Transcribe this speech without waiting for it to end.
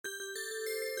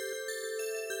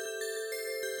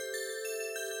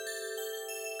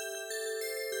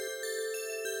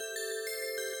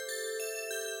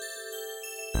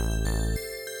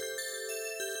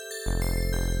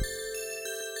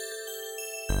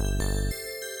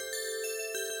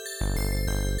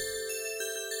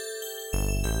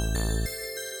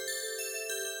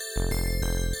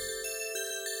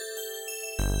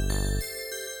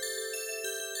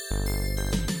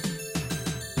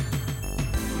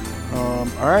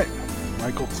All right,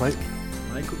 Michael Clayton.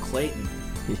 Michael Clayton.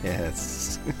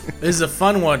 Yes. This is a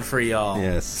fun one for y'all.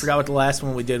 Yes. I forgot what the last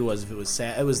one we did was. If it was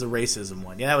sad, it was the racism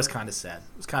one. Yeah, that was kind of sad.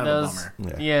 It was kind of a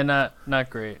bummer. Yeah, not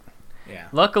great. Yeah.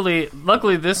 Luckily,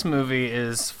 this movie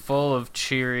is full of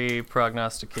cheery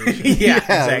prognostication. Yeah,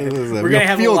 exactly. We're gonna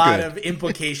have a lot good. of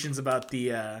implications about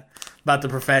the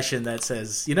profession that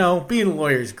says, being a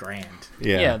lawyer is grand.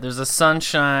 Yeah, there's a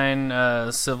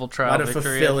sunshine civil trial A lot of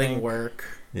victory, fulfilling work.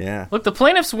 Yeah. Look, the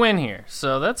plaintiffs win here,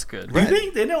 so that's good.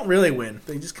 Right. They don't really win.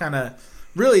 They just kind of.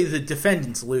 Really, the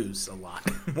defendants lose a lot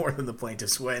more than the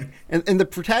plaintiffs win. And the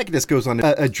protagonist goes on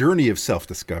a journey of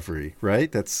self-discovery, right?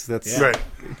 That's Right.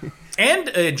 And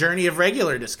a journey of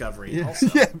regular discovery also.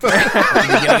 Yeah, but At the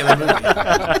beginning of the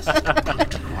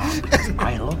movie.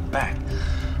 I looked back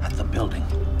at the building,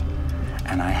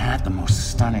 and I had the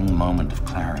most stunning moment of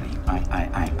clarity.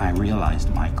 I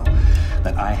realized, Michael,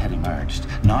 that I had emerged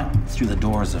not through the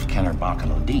doors of Kenner, Bach,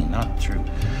 and Odin, not through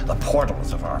the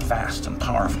portals of our vast and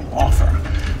powerful law firm,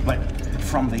 but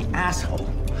from the asshole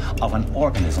of an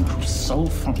organism whose sole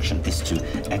function is to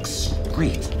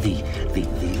excrete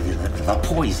the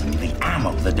poison, the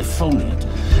ammo, the defoliant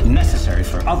necessary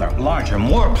for other, larger,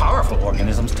 more powerful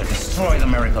organisms to destroy the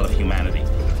miracle of humanity.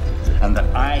 And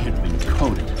that I had been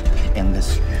coded in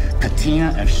this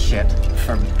patina of shit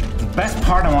for the best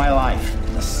part of my life.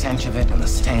 The stench of it and the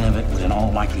stain of it would in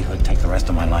all likelihood take the rest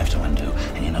of my life to undo.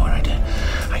 And you know what I did?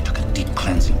 I took a deep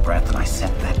cleansing breath and I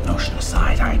set that notion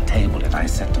aside. I tabled it. I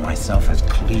said to myself, as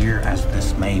clear as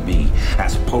this may be,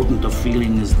 as potent a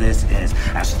feeling as this is,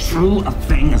 as true a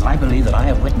thing as I believe that I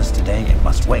have witnessed today, it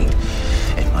must wait.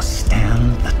 It must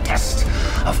stand the test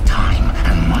of time.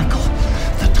 And Michael,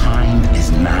 the time is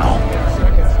now.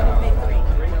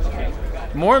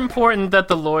 More important that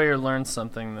the lawyer learns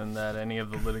something than that any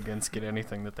of the litigants get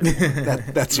anything that they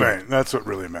want. that's right. Right. That's what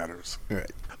really matters. Right.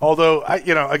 Although, I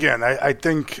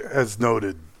think, as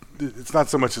noted, it's not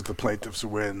so much that the plaintiffs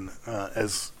win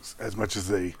as much as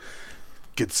they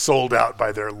get sold out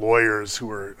by their lawyers who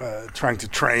are trying to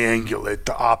triangulate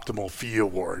the optimal fee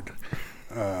award.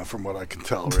 From what I can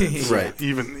tell, right? Right.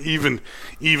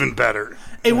 Even better.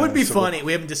 It would be funny.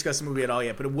 We haven't discussed the movie at all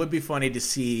yet, but it would be funny to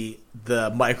see the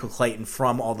Michael Clayton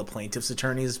from all the plaintiffs'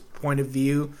 attorneys' point of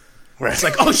view. Right. It's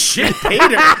like, oh shit, paid her.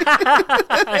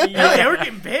 Yeah, we're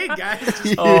getting paid,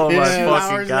 guys. Oh my Just 2 fucking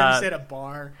hours god, at a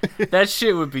bar. that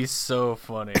shit would be so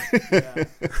funny.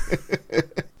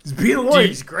 Being a lawyer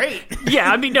is great.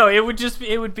 Yeah, I mean, no, it would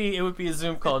be a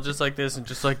Zoom call just like this, and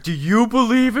just like, do you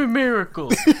believe in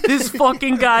miracles? This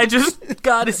fucking guy just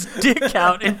got his dick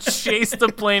out and chased the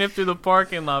plaintiff through the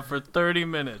parking lot for 30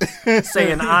 minutes,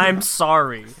 saying, "I'm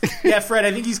sorry." Yeah, Fred,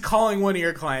 I think he's calling one of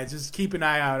your clients. Just keep an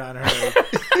eye out on her.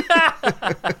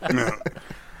 No.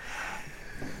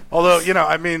 Although,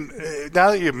 now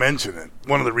that you mention it,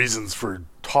 one of the reasons for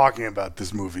talking about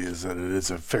this movie is that it is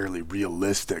a fairly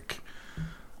realistic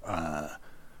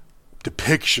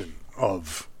depiction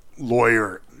of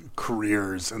lawyer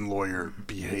careers and lawyer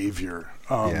behavior.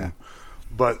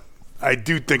 But I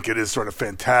do think it is sort of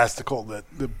fantastical that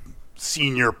the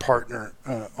senior partner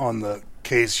on the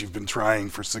case you've been trying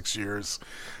for 6 years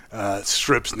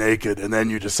strips naked, and then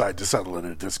you decide to settle at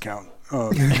a discount. If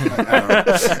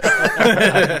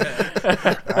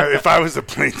I was the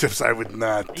plaintiffs, I would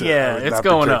not. Yeah, I would it's not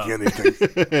going be taking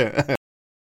anything.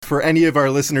 For any of our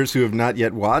listeners who have not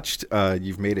yet watched,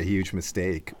 you've made a huge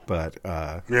mistake, but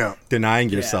denying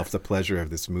yourself the pleasure of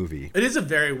this movie. It is a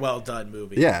very well done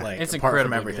movie. Yeah. It's apart from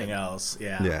incredibly everything good. else.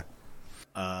 Yeah.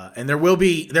 And there will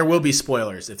be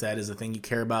spoilers if that is the thing you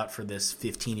care about for this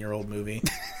 15-year-old movie.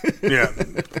 Yeah.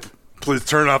 Please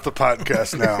turn off the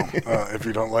podcast now if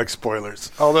you don't like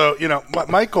spoilers. Although,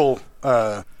 Michael,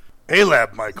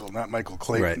 A-Lab Michael, not Michael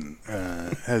Clayton,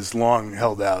 has long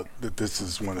held out that this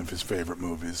is one of his favorite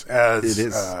movies.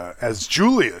 As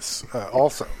Julius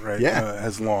also, right? Yeah.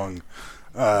 Has long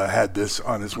had this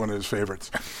on as one of his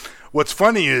favorites. What's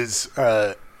funny is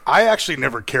I actually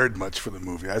never cared much for the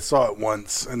movie. I saw it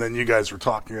once, and then you guys were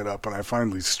talking it up, and I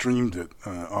finally streamed it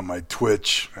on my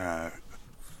Twitch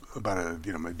about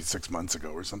maybe 6 months ago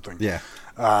or something. Yeah.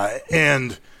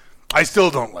 And I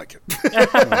still don't like it.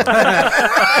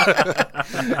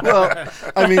 Well,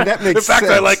 I mean, that makes sense. In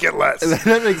fact, I like it less.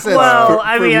 That makes sense. Well, for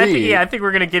I mean, me. I think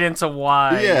we're gonna get into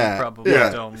why Yeah, you probably yeah.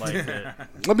 don't like it.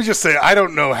 Let me just say, I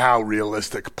don't know how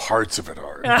realistic parts of it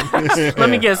are. Let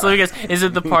me guess. Is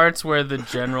it the parts where the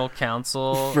general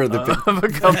counsel For the of a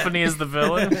company is the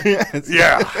villain?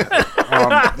 Yeah.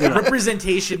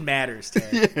 Representation matters,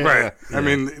 Ted. Right. I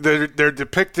mean, they're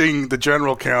depicting the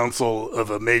general counsel of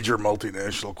a major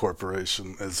multinational corporation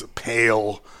as a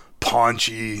pale,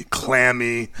 paunchy,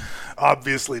 clammy,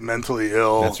 obviously mentally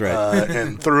ill. That's right.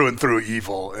 And through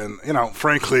evil. And,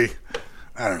 frankly,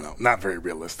 I don't know, not very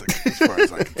realistic as far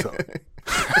as I can tell.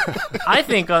 I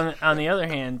think on the other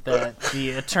hand that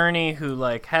the attorney who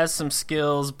like has some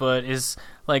skills but is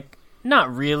like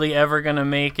not really ever gonna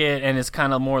make it and is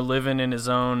kind of more living in his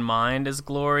own mind as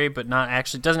Glory, but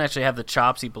doesn't actually have the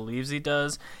chops he believes he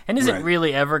does, and isn't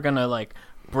really ever gonna like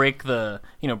break the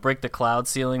cloud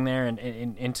ceiling there and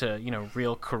into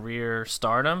real career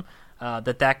stardom.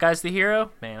 That guy's the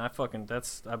hero, man. I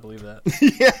believe that.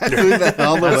 Yeah, I believe that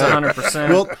all the way. That's 100%.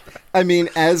 Well, I mean,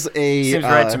 as a seems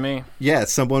right to me. Yeah,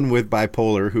 someone with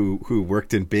bipolar who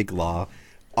worked in big law,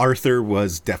 Arthur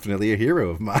was definitely a hero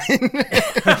of mine.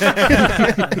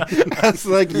 I was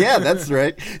like, yeah, that's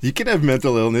right. You can have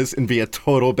mental illness and be a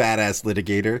total badass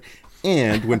litigator,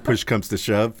 and when push comes to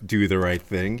shove, do the right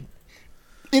thing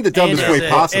in the dumbest way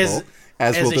possible.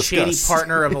 As we'll discuss. Shady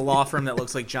partner of a law firm that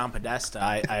looks like John Podesta,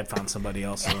 I found somebody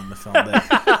else in the film that.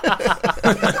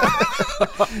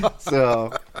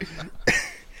 So,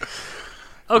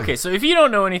 okay, so if you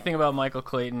don't know anything about Michael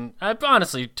Clayton, I'd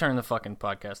honestly turn the fucking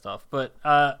podcast off. But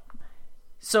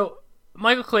so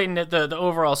Michael Clayton, the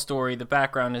overall story, the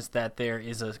background is that there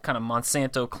is a kind of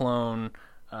Monsanto clone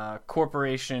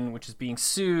corporation which is being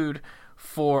sued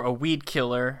for a weed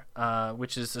killer,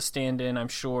 which is a stand-in, I'm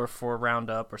sure, for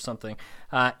Roundup or something,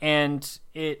 and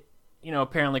it,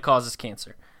 apparently causes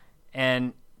cancer,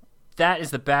 and that is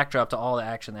the backdrop to all the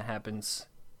action that happens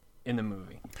in the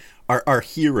movie. Our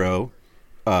hero,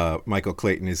 Michael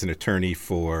Clayton, is an attorney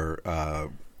for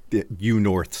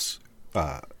U-North's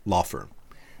law firm,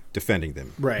 defending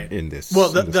them in this.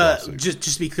 Well, just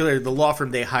to be clear, the law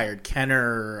firm they hired,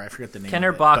 Kenner, I forget the name.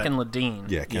 Kenner, Bach, and Ledeen.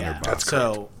 Yeah, Kenner, Bach. That's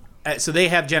correct. So they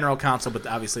have general counsel, but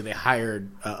obviously they hired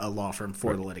a law firm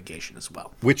for the litigation as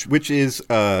well. Which is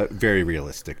very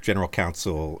realistic. General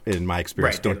counsel, in my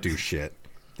experience, don't do shit.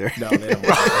 No, they don't. We're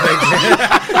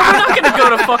not going to go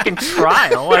to fucking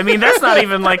trial. I mean, that's not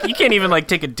even like, you can't even like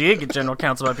take a dig at general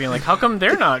counsel by being like, how come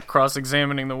they're not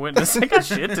cross-examining the witness? They got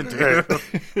shit to do.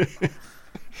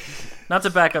 Not to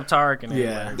back up Tarek in any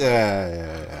way.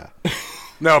 Yeah.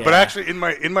 No, but actually, in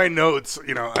my notes,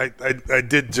 I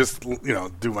did just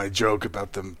do my joke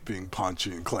about them being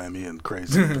paunchy and clammy and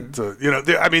crazy. But,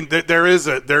 there is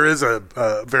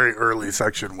a very early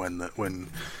section when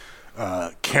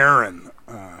Karen,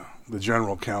 the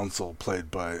general counsel,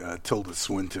 played by Tilda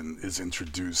Swinton, is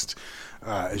introduced,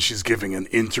 and she's giving an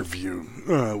interview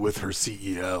with her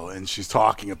CEO, and she's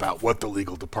talking about what the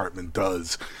legal department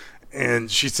does,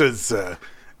 and she says,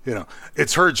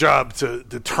 it's her job to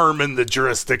determine the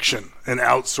jurisdiction and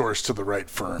outsource to the right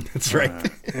firm. That's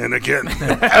right. And again,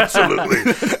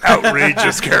 absolutely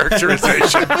outrageous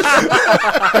characterization.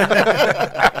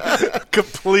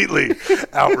 Completely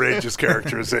outrageous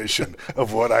characterization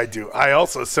of what I do. I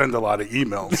also send a lot of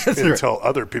emails and tell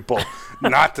other people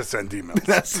not to send emails.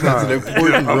 That's an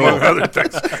important role. Among other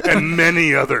things, and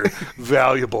many other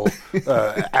valuable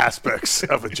aspects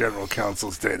of a general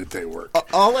counsel's day-to-day work.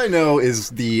 All I know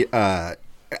is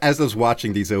as I was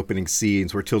watching these opening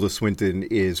scenes where Tilda Swinton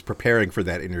is preparing for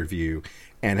that interview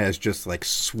and has just like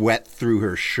sweat through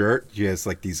her shirt. She has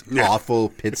like these awful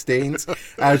pit stains.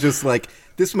 I was just like,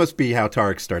 this must be how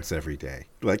Tarek starts every day.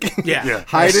 Like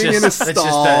hiding in a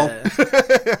stall,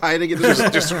 hiding in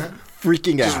just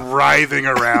freaking out. Just writhing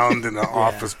around in an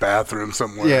office bathroom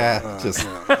somewhere. Yeah,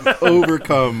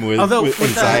 overcome with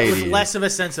anxiety. With less of a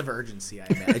sense of urgency, I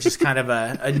bet. It's just kind of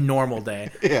a normal day.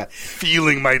 Yeah.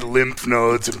 Feeling my lymph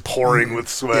nodes and pouring with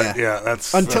sweat. Yeah,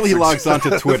 that's... Until he logs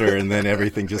onto Twitter, and then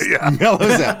everything just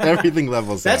mellows out. Everything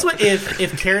levels out. That's what...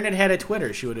 If Karen had a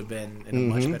Twitter, she would have been in a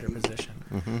much better position.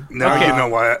 Mm-hmm. Now you know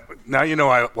why... Now you know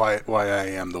why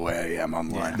I am the way I am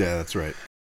online. Yeah, that's right.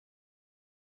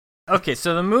 Okay,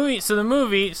 so the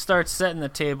movie starts setting the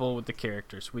table with the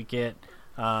characters. We get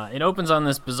it opens on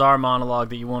this bizarre monologue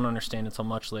that you won't understand until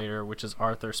much later, which is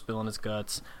Arthur spilling his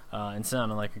guts and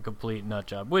sounding like a complete nut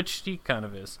job, which he kind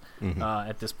of is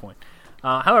at this point.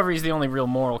 However, he's the only real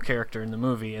moral character in the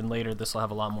movie, and later this will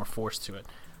have a lot more force to it.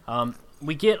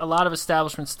 We get a lot of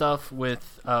establishment stuff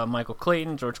with Michael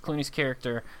Clayton, George Clooney's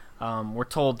character. We're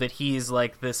told that he's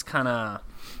like this kind of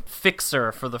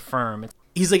fixer for the firm.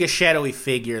 He's like a shadowy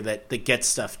figure that gets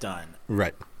stuff done.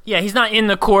 Right. Yeah, he's not in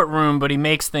the courtroom, but he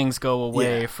makes things go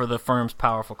away for the firm's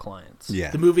powerful clients.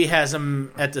 Yeah. The movie has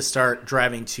him at the start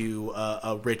driving to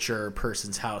a richer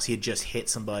person's house. He had just hit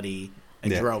somebody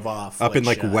and drove off. Up in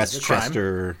like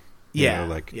Westchester,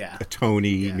 a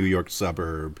Tony, New York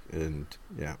suburb, and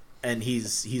and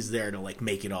he's there to like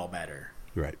make it all better.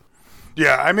 Right.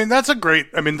 Yeah, I mean that's a great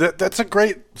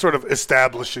sort of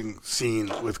establishing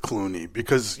scene with Clooney,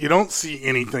 because you don't see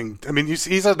anything. I mean,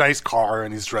 he's a nice car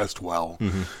and he's dressed well,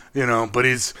 but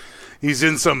he's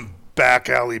in some back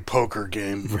alley poker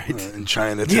game in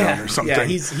Chinatown or something. Yeah,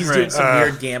 he's doing some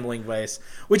weird gambling vice,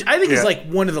 which I think is like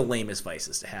one of the lamest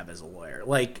vices to have as a lawyer.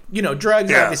 Like,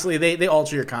 drugs, obviously, they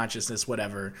alter your consciousness,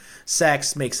 whatever.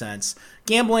 Sex makes sense.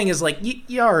 Gambling is like,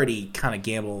 you already kind of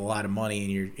gamble a lot of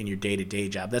money in your day-to-day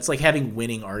job. That's like having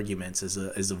winning arguments as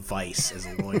a vice as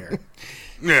a lawyer.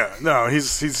 Yeah, no,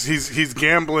 he's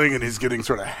gambling and he's getting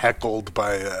sort of heckled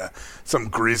by some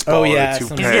greaseball. Oh yeah,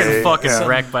 he's getting fucking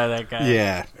wrecked by that guy.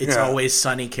 Yeah, it's Always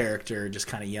Sunny character just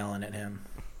kind of yelling at him.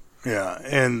 Yeah,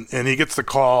 and he gets the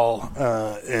call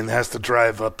and has to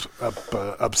drive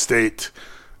upstate,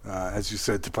 as you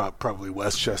said, to probably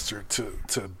Westchester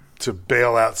to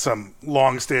bail out some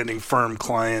long-standing firm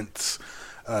clients.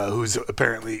 Who's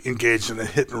apparently engaged in a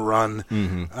hit and run,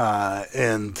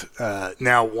 and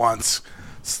now wants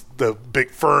the big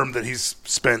firm that he's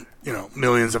spent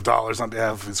millions of dollars on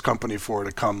behalf of his company for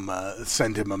to come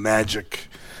send him a magic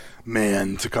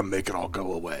man to come make it all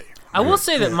go away. I will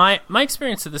say that my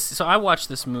experience of this. So I watched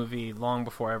this movie long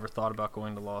before I ever thought about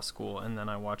going to law school, and then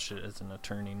I watched it as an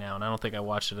attorney now, and I don't think I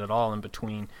watched it at all in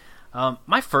between.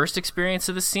 My first experience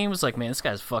of this scene was like, man, this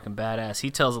guy's fucking badass. He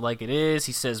tells it like it is.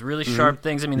 He says really sharp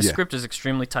things. I mean, the script is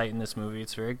extremely tight in this movie.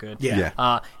 It's very good.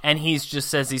 Yeah. And he just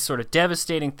says these sort of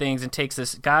devastating things and takes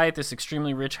this guy at this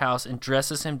extremely rich house and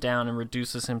dresses him down and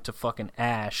reduces him to fucking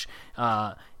ash.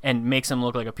 And makes him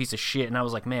look like a piece of shit. And I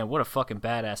was like, man, what a fucking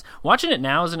badass. Watching it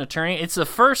now as an attorney, it's the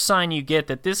first sign you get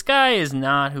that this guy is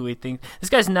not who he thinks. This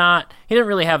guy's not, he didn't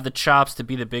really have the chops to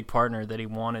be the big partner that he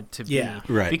wanted to be. Yeah.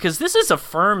 Right. Because this is a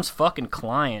firm's fucking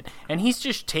client, and he's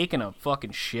just taking a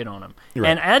fucking shit on him. Right.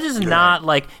 And that is not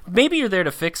like, maybe you're there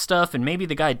to fix stuff, and maybe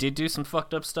the guy did do some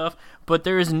fucked up stuff, but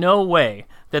there is no way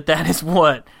that is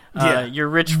what your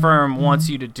rich firm wants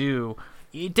you to do.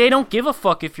 They don't give a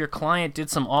fuck if your client did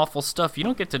some awful stuff. You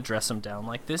don't get to dress them down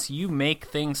like this. You make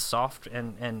things soft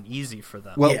and easy for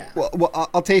them.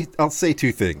 Well, I'll say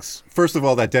two things. First of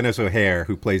all, that Dennis O'Hare,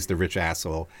 who plays the rich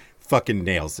asshole, fucking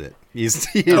nails it.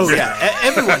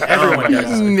 Everyone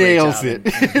does nails it.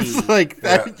 It's like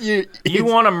that. You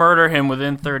want to murder him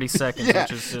within 30 seconds,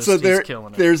 which is just, he's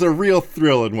killing it. There's a real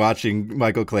thrill in watching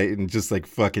Michael Clayton just like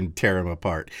fucking tear him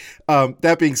apart.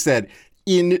 That being said,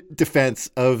 in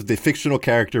defense of the fictional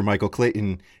character Michael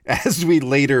Clayton, as we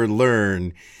later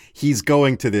learn, he's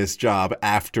going to this job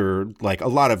after like a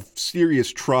lot of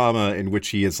serious trauma in which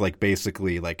he is like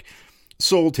basically like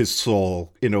sold his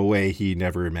soul in a way he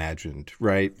never imagined.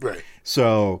 Right.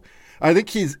 So I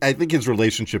think his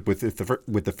relationship with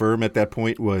the firm at that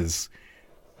point was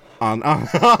on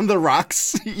the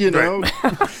rocks, right.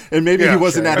 And maybe he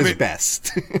wasn't at his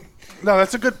best. No,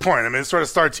 that's a good point. I mean, it sort of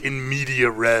starts in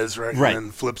media res, right? Right. And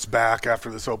then flips back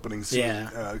after this opening scene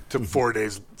to 4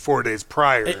 days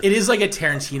prior. It is like a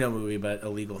Tarantino movie, but a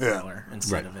legal thriller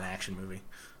instead of an action movie.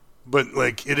 But,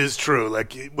 like, it is true.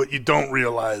 Like, what you don't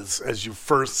realize as you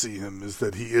first see him is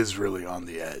that he is really on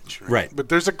the edge. Right. But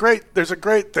there's a great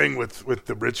thing with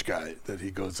the rich guy that he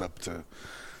goes up to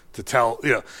tell,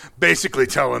 basically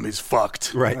tell him he's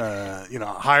fucked. Right.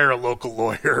 Hire a local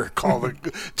lawyer,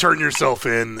 turn yourself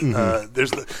in.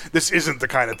 This isn't the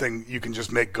kind of thing you can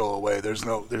just make go away. There's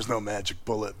no magic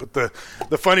bullet. But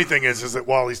the funny thing is that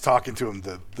while he's talking to him,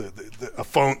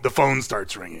 the phone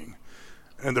starts ringing,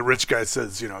 and the rich guy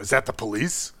says, is that the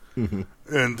police?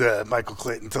 And Michael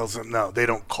Clayton tells him, no, they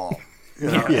don't call.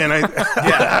 And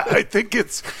I think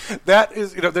that's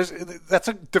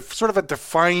a sort of a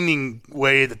defining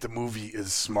way that the movie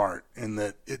is smart, in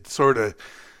that it sort of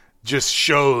just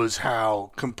shows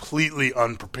how completely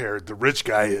unprepared the rich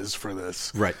guy is for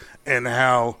this, right? And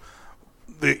how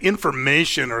the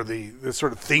information or the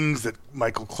sort of things that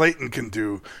Michael Clayton can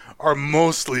do are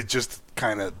mostly just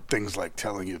kind of things like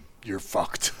telling you you're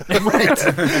fucked.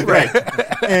 Right.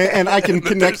 And I can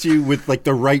connect you with like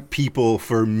the right people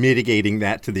for mitigating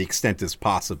that to the extent as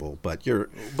possible. But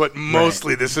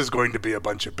mostly this is going to be a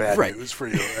bunch of bad news for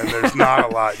you, and there's not a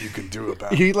lot you can do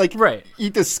about it. He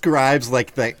describes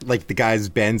like the guy's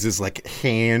Benz is like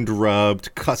hand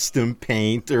rubbed custom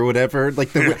paint or whatever.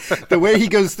 Like the way he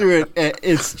goes through it,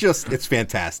 it's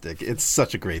fantastic. It's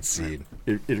such a great scene.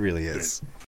 It really is.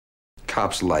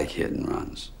 Cops like hit and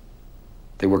runs.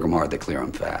 They work them hard, they clear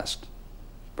them fast.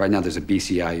 Right now there's a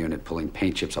BCI unit pulling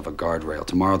paint chips off a guardrail.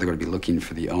 Tomorrow they're going to be looking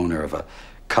for the owner of a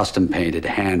custom-painted,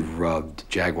 hand-rubbed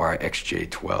Jaguar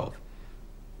XJ12.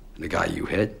 And the guy you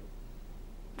hit,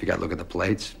 if you got to look at the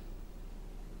plates,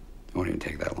 it won't even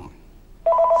take that long.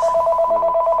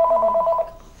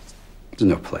 There's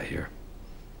no play here.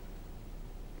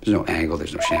 There's no angle,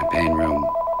 there's no champagne room.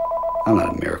 I'm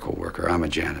not a miracle worker, I'm a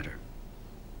janitor.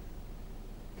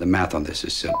 The math on this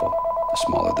is simple. The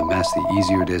smaller the mess, the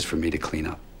easier it is for me to clean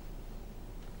up.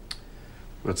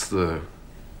 That's the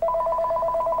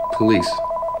police,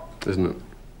 isn't it?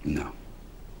 No.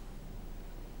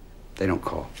 They don't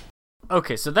call.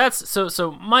 Okay, so that's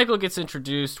so Michael gets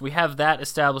introduced. We have that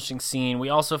establishing scene. We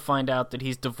also find out that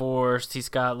he's divorced. He's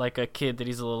got like a kid that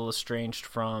he's a little estranged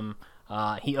from.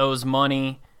 He owes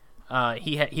money.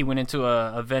 He went into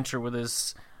a venture with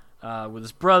his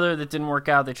brother that didn't work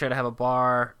out. They tried to have a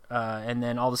bar, and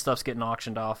then all the stuff's getting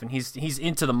auctioned off, and he's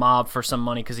into the mob for some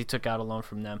money because he took out a loan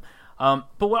from them.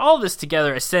 But what all this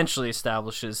together essentially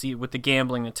establishes, with the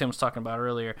gambling that Tim was talking about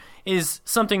earlier, is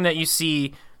something that you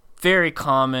see very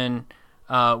common,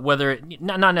 whether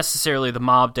not necessarily the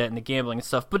mob debt and the gambling and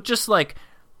stuff, but just like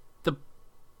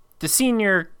the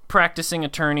senior practicing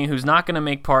attorney who's not going to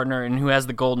make partner and who has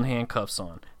the golden handcuffs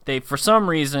on. They, for some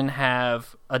reason,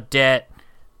 have a debt.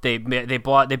 They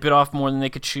bit off more than they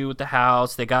could chew with the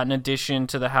house. They got an addition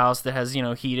to the house that has,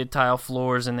 heated tile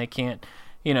floors, and they can't,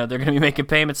 they're going to be making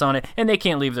payments on it, and they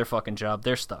can't leave their fucking job.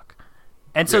 They're stuck.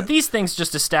 And so these things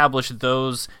just establish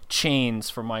those chains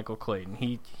for Michael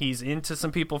Clayton. He's into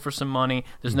some people for some money.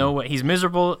 There's no way he's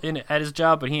miserable at his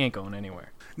job, but he ain't going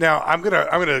anywhere. Now I'm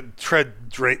gonna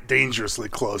tread dangerously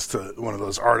close to one of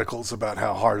those articles about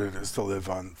how hard it is to live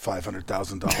on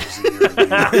 $500,000 a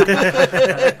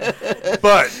year.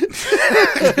 But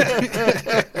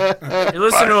you're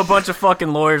listening to a bunch of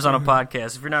fucking lawyers on a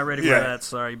podcast. If you're not ready for that,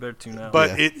 sorry, you better tune out.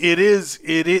 But this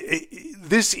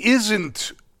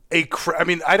isn't I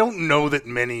mean, I don't know that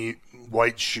many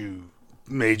white shoe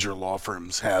major law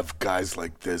firms have guys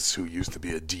like this who used to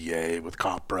be a DA with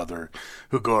Kopp brother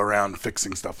who go around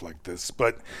fixing stuff like this.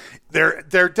 But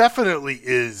there definitely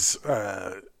is.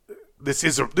 This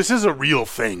is a real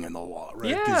thing in the law,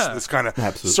 right? Yeah. This kind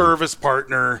of service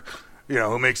partner,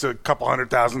 who makes a couple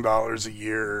 $100,000 a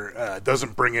year,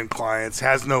 doesn't bring in clients,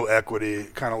 has no equity,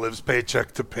 kind of lives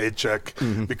paycheck to paycheck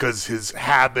because his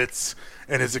habits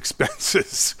and his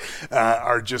expenses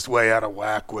are just way out of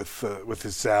whack with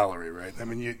his salary, right? I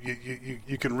mean,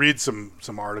 you can read some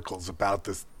articles about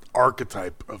this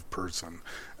archetype of person,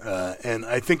 and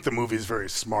I think the movie is very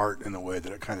smart in the way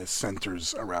that it kind of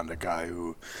centers around a guy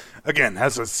who, again,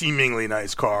 has a seemingly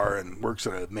nice car and works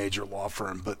at a major law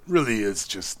firm, but really is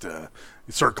just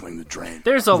circling the drain.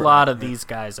 There's a lot of these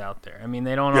guys out there. I mean,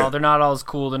 they're not all as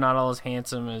cool, they're not all as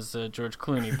handsome as George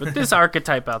Clooney, but this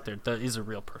archetype out there is a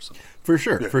real person. For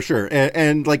sure.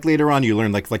 And like later on you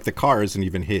learn like the car isn't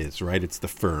even his, right? It's the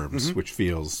firm's, which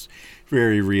feels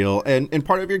very real. And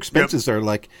part of your expenses are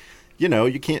like,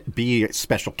 you can't be a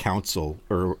special counsel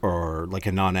or like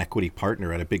a non-equity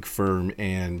partner at a big firm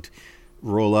and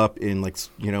roll up in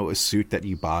a suit that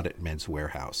you bought at Men's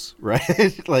Warehouse,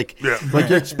 right? like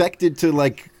you're expected to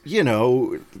look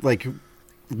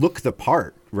the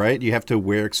part, right? You have to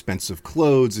wear expensive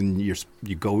clothes and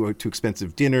you go to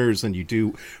expensive dinners and you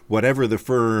do whatever the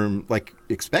firm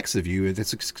expects of you.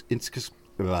 It's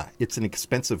an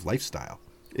expensive lifestyle.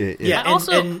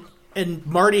 And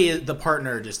Marty, the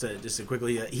partner, just to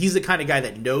quickly, he's the kind of guy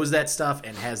that knows that stuff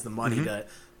and has the money to,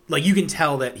 you can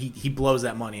tell that he blows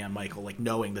that money on Michael,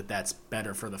 knowing that that's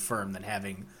better for the firm than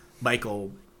having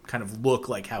Michael kind of look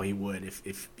like how he would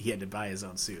if he had to buy his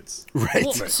own suits. Right.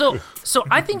 Well, so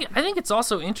I think it's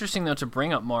also interesting though to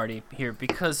bring up Marty here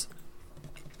because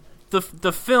the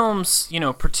film's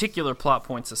particular plot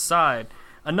points aside,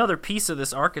 another piece of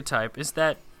this archetype is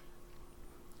that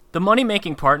the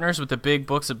money-making partners with the big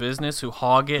books of business who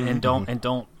hog it and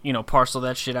don't parcel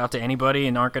that shit out to anybody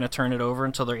and aren't going to turn it over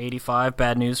until they're 85.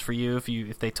 Bad news for you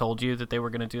if they told you that they were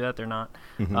going to do that. They're not.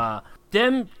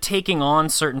 Them taking on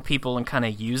certain people and kind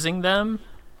of using them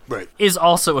is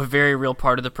also a very real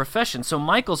part of the profession. So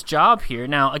Michael's job here,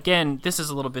 now again, this is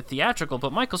a little bit theatrical,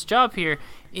 but Michael's job here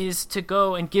is to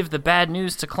go and give the bad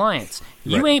news to clients.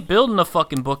 You ain't building a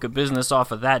fucking book of business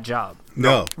off of that job.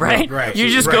 No. Right? You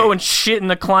just go and shit in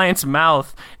the client's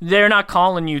mouth. They're not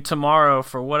calling you tomorrow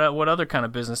for what other kind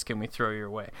of business can we throw your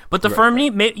way. But the firm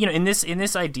in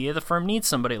this idea, the firm needs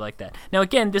somebody like that. Now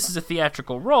again, this is a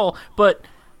theatrical role, but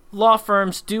law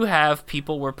firms do have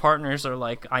people where partners are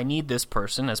like, I need this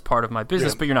person as part of my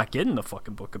business, but you're not getting the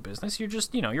fucking book of business. You're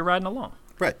just, you're riding along.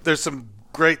 Right. There's some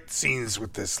great scenes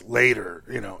with this later.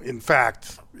 In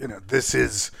fact, this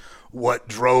is what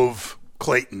drove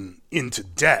Clayton into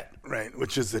debt, right?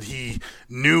 Which is that he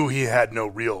knew he had no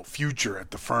real future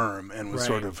at the firm and was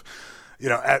sort of,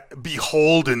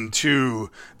 beholden to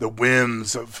the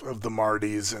whims of the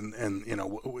Martys and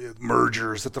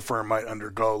mergers that the firm might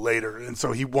undergo later. And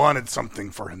so he wanted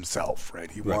something for himself, right?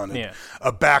 He wanted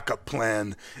a backup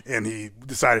plan, and he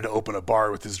decided to open a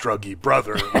bar with his druggy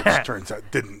brother, which turns out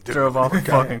didn't drove off a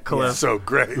fucking cliff. So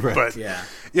great. Right. But,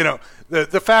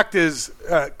 the fact is,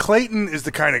 Clayton is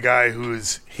the kind of guy who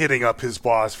is hitting up his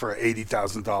boss for an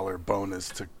 $80,000 bonus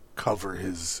to cover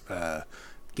his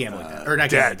gambling debt. Or not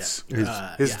debts.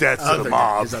 His debts to the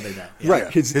mob. His other debt. Right.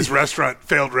 His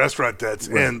failed restaurant debts.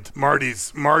 Right. And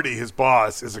Marty, his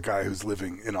boss, is a guy who's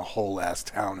living in a whole ass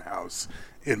townhouse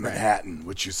in Manhattan,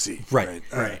 which you see. Right.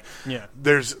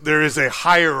 There is a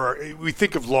hierarchy. We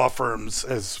think of law firms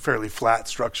as fairly flat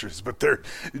structures, but there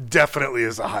definitely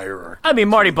is a hierarchy. I mean,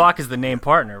 Marty Bach is the name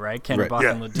partner, right? Ken Bach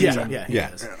and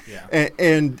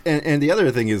Ledeen. And the other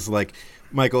thing is, like,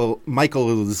 Michael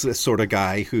is the sort of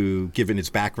guy who, given his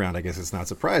background, I guess it's not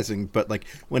surprising, but like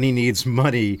when he needs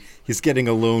money, he's getting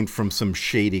a loan from some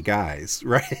shady guys,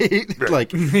 right? Like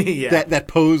that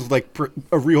pose like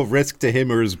a real risk to him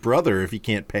or his brother if he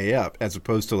can't pay up, as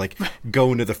opposed to like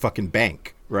going to the fucking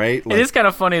bank. Right? Like, it is kind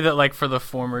of funny that, like, for the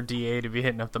former DA to be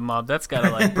hitting up the mob, that's got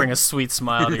to, like, bring a sweet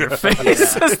smile to your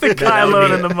face as the guy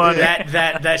loaning the money.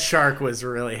 That shark was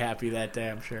really happy that day,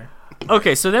 I'm sure.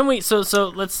 Okay, so then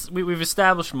we've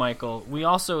established Michael. We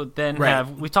also then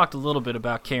we talked a little bit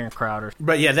about Karen Crowder.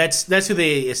 But yeah, that's who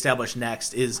they established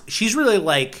next. Is she's really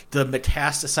like the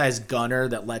metastasized gunner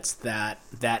that lets that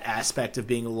aspect of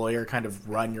being a lawyer kind of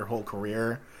run your whole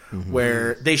career. Mm-hmm.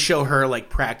 Where they show her like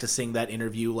practicing that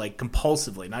interview like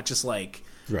compulsively, not just like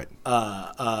going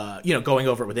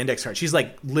over it with index cards. She's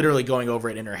like literally going over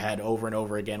it in her head over and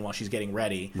over again while she's getting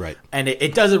ready. Right. And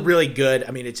it does it really good.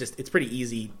 I mean, it's pretty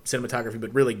easy cinematography,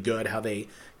 but really good how they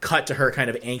cut to her kind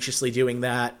of anxiously doing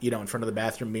that, in front of the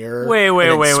bathroom mirror. Wait.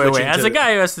 As a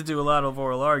guy who has to do a lot of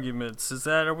oral arguments,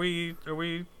 are we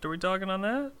talking on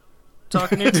that?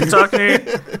 Talking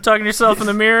to yourself in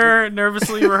the mirror,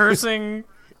 nervously rehearsing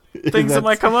things that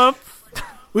might come up.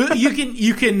 Well,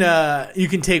 you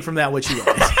can take from that what you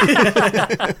want.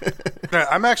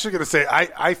 I'm actually going to say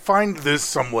I find this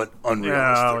somewhat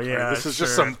unrealistic. Oh, yeah, This is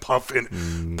just some puff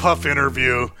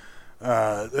interview.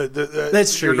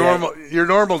 That's true. Your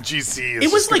normal GC is.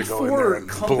 It was like for a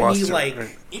company, like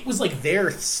it was like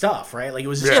their stuff, right? Like it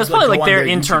was just it was probably like their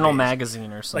internal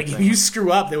magazine or something. Like if you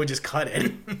screw up, they would just cut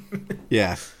it.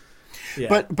 Yeah.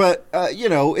 But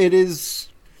it is.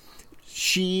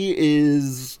 She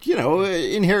is,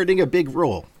 inheriting a big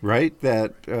role, right?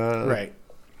 Right.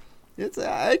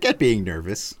 I get being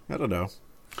nervous. I don't know.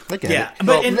 I get it.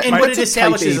 But and what it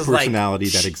establishes is personality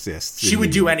that exists. She would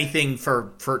do anything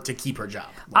for to keep her job.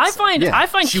 I find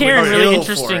Karen really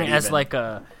interesting as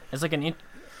an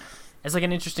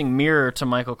interesting mirror to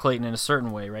Michael Clayton in a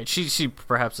certain way, right? She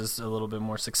perhaps is a little bit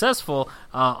more successful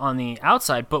on the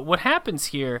outside, but what happens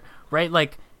here, right?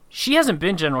 Like, she hasn't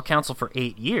been general counsel for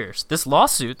 8 years. This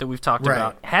lawsuit that we've talked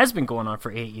about has been going on for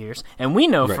 8 years. And we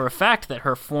know for a fact that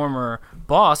her former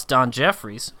boss, Don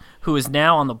Jeffries, who is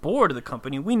now on the board of the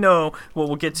company, we know what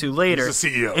we'll get to later. He's the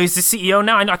CEO. He's the CEO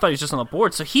now. I thought he was just on the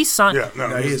board. So he signed.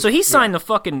 He signed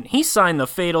the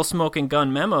fatal smoking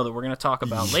gun memo that we're going to talk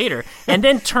about later, and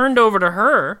then turned over to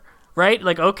her. Right?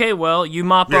 Like, okay, well, you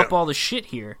mop up all the shit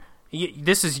here.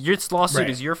 This lawsuit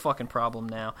is your fucking problem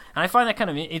now, and I find that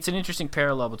it's an interesting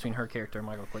parallel between her character and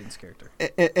Michael Clayton's character.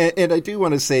 And I do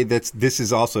want to say that this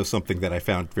is also something that I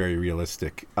found very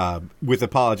realistic. With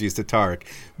apologies to Tarek,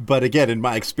 but again, in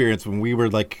my experience, when we were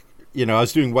like, I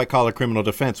was doing white collar criminal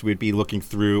defense, we'd be looking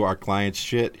through our clients'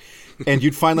 shit. And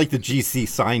you'd find like the GC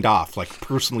signed off, like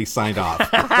personally signed off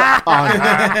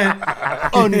on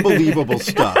unbelievable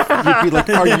stuff. You'd be like,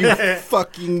 "Are you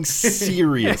fucking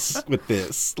serious with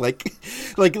this?" Like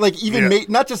even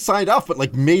made, not just signed off, but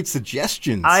like made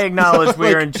suggestions. I acknowledge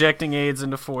we are injecting AIDS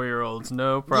into 4-year-olds.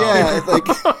 No problem.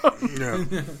 Yeah,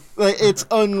 like it's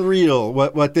unreal.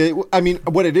 What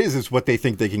it is what they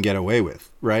think they can get away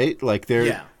with, right? Like they're.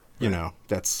 Yeah.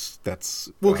 That's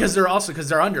well, because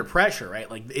they're under pressure,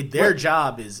 right? Like their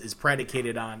job is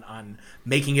predicated on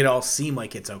making it all seem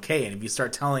like it's okay. And if you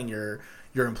start telling your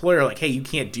employer like, "Hey, you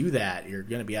can't do that," you're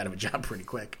going to be out of a job pretty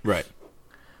quick. Right.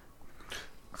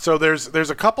 So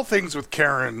there's a couple things with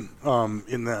Karen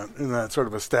in that sort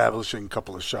of establishing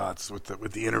couple of shots with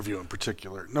the interview in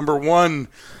particular. Number one,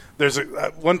 there's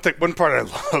one part I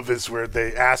love is where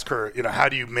they ask her, how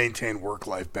do you maintain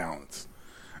work-life balance?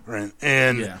 Right.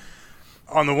 And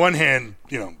on the one hand,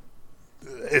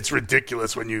 it's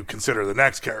ridiculous when you consider the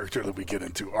next character that we get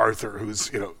into, Arthur,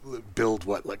 who's billed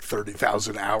like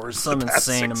 30,000 hours some the past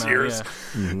insane 6 amount, years.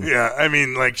 yeah. Mm-hmm. Yeah, I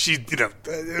mean, like she,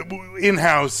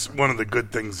 in-house, one of the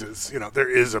good things is there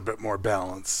is a bit more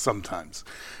balance sometimes.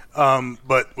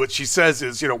 But what she says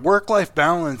is, work-life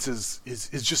balance is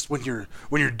just when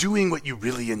you're doing what you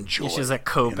really enjoy. She's a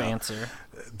cope answer.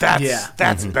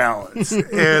 That's balance.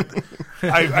 And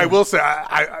I will say,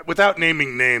 I without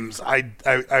naming names,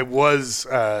 I was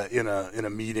in a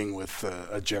meeting with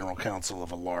a general counsel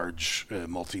of a large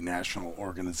multinational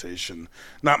organization,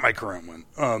 not my current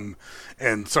one.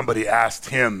 And somebody asked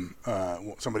him,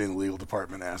 somebody in the legal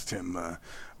department asked him,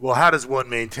 well, how does one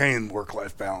maintain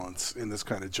work-life balance in this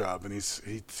kind of job? And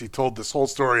he told this whole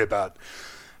story about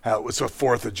how it was the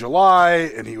 4th of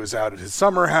July, and he was out at his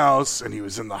summer house, and he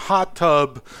was in the hot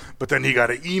tub, but then he got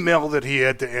an email that he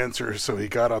had to answer, so he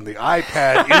got on the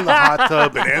iPad in the hot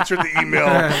tub and answered the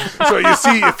email. So you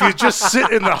see, if you just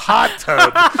sit in the hot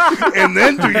tub and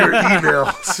then do your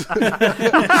emails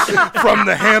from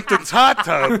the Hamptons hot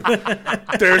tub,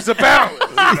 there's a balance.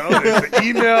 There's the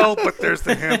email, but there's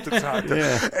the Hamptons hot tub.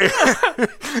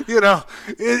 Yeah.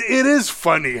 It is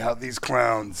funny how these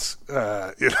clowns,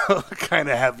 kind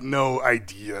of have no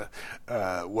idea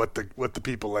what the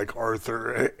people like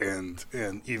Arthur and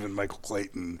even Michael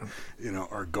Clayton,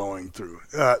 are going through.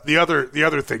 The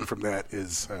other thing from that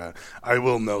is I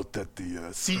will note that the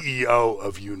CEO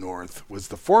of U-North was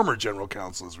the former general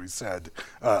counsel, as we said,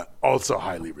 also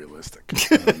highly realistic.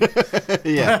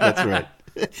 Yeah, that's right.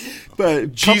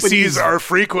 But GCs are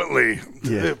frequently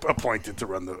appointed to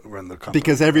run the company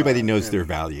because everybody knows their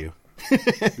value.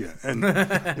 Yeah, and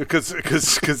because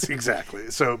exactly.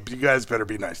 So you guys better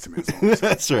be nice to me.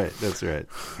 That's right.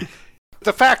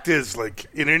 The fact is, like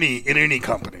in any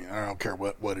company, I don't care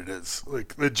what it is.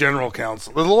 Like the general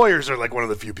counsel, the lawyers are like one of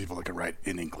the few people that can write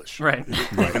in English, right?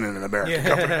 In an American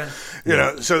company,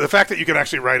 So the fact that you can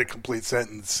actually write a complete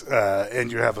sentence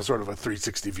and you have a sort of a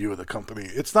 360 view of the company,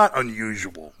 it's not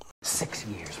unusual. 6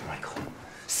 years, Michael.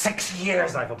 6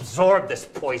 years I've absorbed this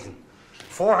poison.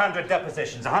 400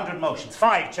 depositions, 100 motions,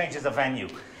 5 changes of venue,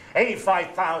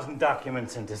 85,000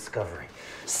 documents in discovery.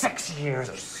 6 years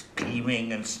of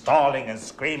scheming and stalling and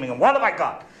screaming. And what have I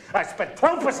got? I spent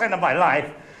 12% of my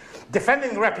life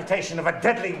defending the reputation of a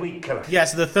deadly weed killer. Yeah,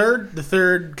 so the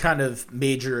third kind of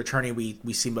major attorney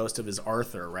we see most of is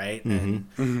Arthur, right?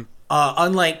 Mm-hmm. And,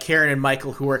 unlike Karen and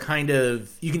Michael, who are kind of,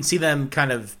 you can see them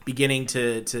kind of beginning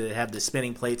to have the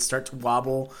spinning plates start to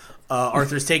wobble.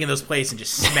 Arthur's taking those plates and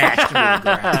just smashed them to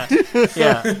the ground.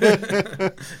 Yeah.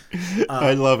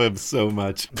 I love him so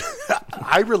much.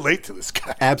 I relate to this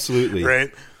guy. Absolutely.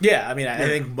 Right? Yeah, I mean, I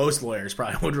think most lawyers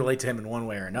probably would relate to him in one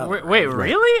way or another. Wait,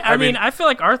 really? I mean, I feel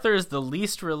like Arthur is the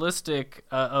least realistic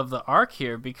of the arc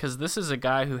here because this is a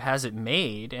guy who has it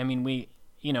made. I mean,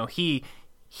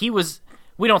 he was.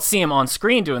 We don't see him on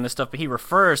screen doing this stuff, but he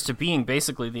refers to being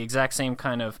basically the exact same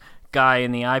kind of guy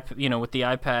in the with the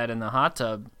iPad and the hot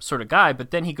tub sort of guy.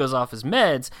 But then he goes off his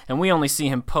meds, and we only see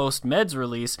him post meds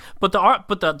release. But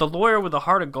the lawyer with the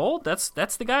heart of gold, that's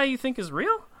the guy you think is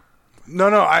real?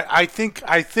 No. I think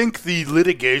the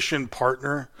litigation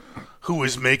partner who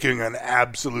is making an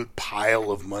absolute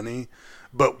pile of money,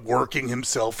 but working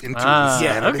himself into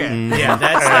insanity. Yeah, okay. Yeah,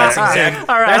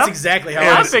 that's exactly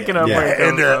how I'm picking up where you're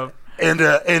coming from.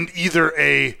 And either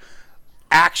a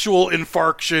actual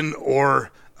infarction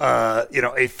or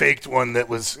a faked one that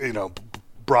was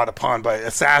brought upon by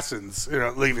assassins.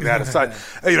 Leaving that aside,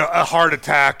 a heart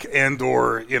attack and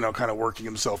or kind of working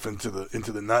himself into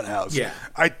the nut house. Yeah,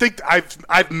 I think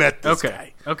I've met this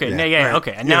guy. Okay, Right.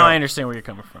 Okay, and now I understand where you're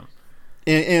coming from.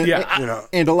 And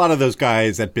a lot of those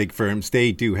guys at big firms,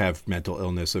 they do have mental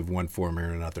illness of one form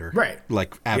or another. Right.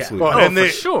 Like, absolutely. Yeah. Well,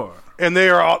 for sure. And they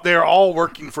are all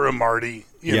working for a Marty,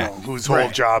 whose whole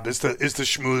job is to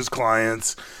schmooze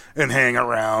clients and hang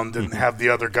around and have the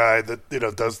other guy that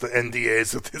does the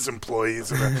NDAs with his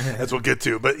employees, as we'll get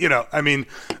to. But I mean,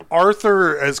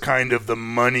 Arthur as kind of the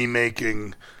money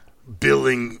making,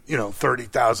 billing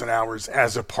 30,000 hours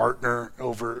as a partner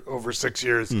over 6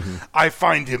 years. Mm-hmm. I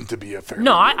find him to be a fair.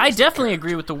 No, I definitely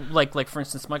agree with the like for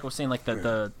instance, Michael was saying like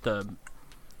the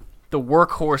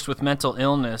workhorse with mental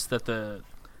illness that the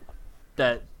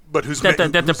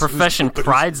profession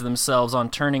prides themselves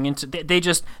on turning into.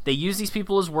 They use these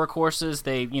people as workhorses.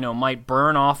 They might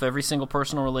burn off every single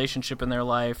personal relationship in their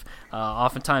life.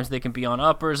 Oftentimes they can be on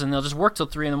uppers and they'll just work till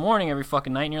 3 a.m. every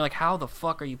fucking night. And you're like, how the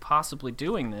fuck are you possibly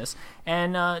doing this?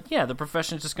 And the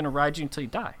profession is just going to ride you until you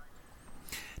die.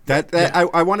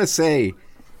 I want to say,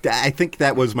 I think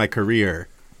that was my career.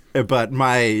 but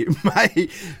my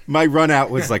run out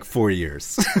was like 4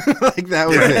 years. Like that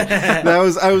was it.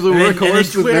 I was a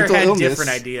workhorse with mental illness.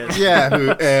 Different ideas.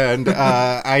 Yeah, and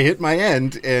I hit my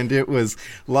end, and it was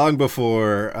long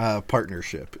before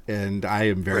partnership, and I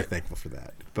am very thankful for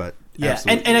that. But yeah,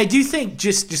 and I do think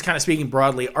just kind of speaking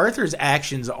broadly, Arthur's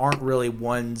actions aren't really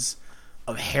ones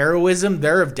of heroism;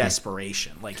 they're of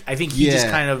desperation. Like I think he just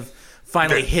kind of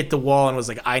finally hit the wall and was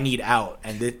like, "I need out,"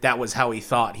 and that was how he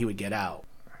thought he would get out.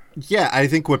 Yeah, I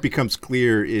think what becomes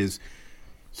clear is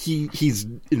he's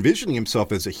envisioning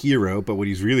himself as a hero, but what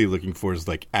he's really looking for is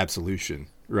like absolution,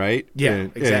 right? Yeah,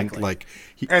 exactly.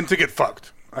 And to get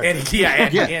fucked. And to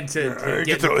get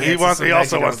he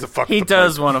also wants to fuck. He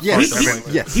does want to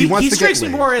fuck. Yes, he strikes me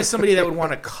more as somebody that would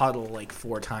want to cuddle like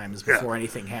 4 times before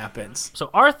anything happens. So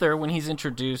Arthur, when he's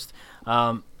introduced,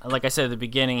 like I said at the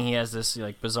beginning, he has this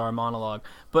like bizarre monologue.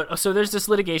 But so there's this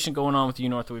litigation going on with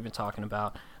U-North that we've been talking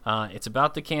about. It's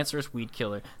about the cancerous weed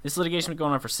killer. This litigation has been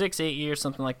going on for 6-8 years,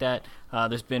 something like that.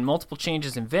 There's been multiple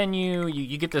changes in venue.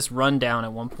 You get this rundown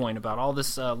at one point about all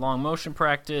this long motion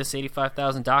practice,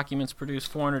 85,000 documents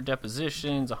produced, 400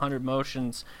 depositions, 100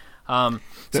 motions.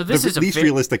 So this is the least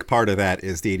realistic part of that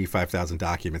is the 85,000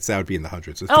 documents. That would be in the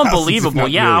hundreds of unbelievable.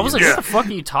 thousands, Yeah, I was like, what the fuck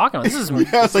are you talking about? This is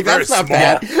I was like, that's not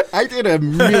bad. I did a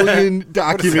million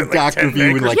document doc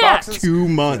review in like 2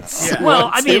 months. Yeah.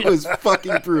 Well, I mean, it was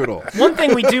fucking brutal. One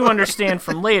thing we do understand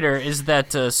from later is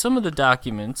that some of the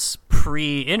documents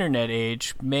pre-internet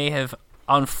age may have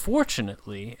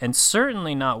unfortunately and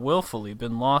certainly not willfully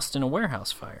been lost in a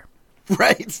warehouse fire.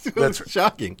 Right. That's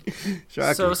shocking.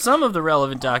 So some of the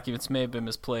relevant documents may have been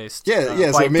misplaced. So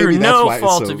maybe through that's no why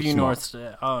fault it's so of U-North's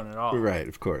own at all. Right,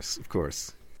 of course.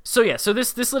 So yeah, so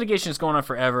this litigation is going on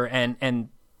forever, and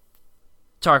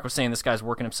Tarek was saying this guy's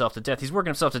working himself to death. He's working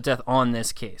himself to death on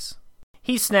this case.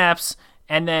 He snaps,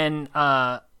 and then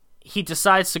he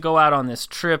decides to go out on this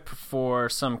trip for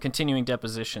some continuing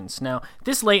depositions. Now,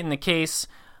 this late in the case,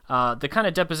 the kind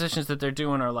of depositions that they're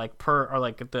doing are like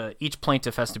each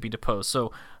plaintiff has to be deposed.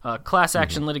 So class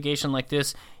action litigation like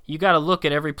this, you got to look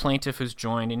at every plaintiff who's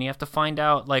joined, and you have to find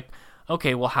out like,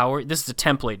 okay, well, this is a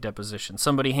template deposition.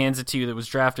 Somebody hands it to you that was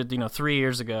drafted 3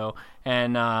 years ago,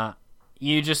 and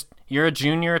you're a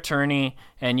junior attorney,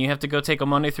 and you have to go take a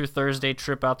Monday through Thursday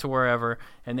trip out to wherever,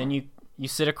 and then you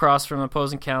sit across from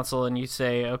opposing counsel and you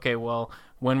say, okay, well,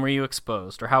 when were you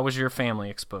exposed, or how was your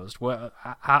family exposed?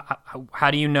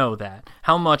 How do you know that?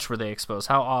 How much were they exposed?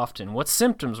 How often? What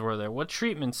symptoms were there? What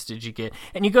treatments did you get?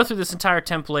 And you go through this entire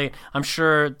template. I'm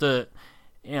sure the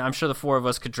 4 of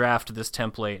us could draft this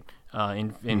template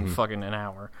in fucking an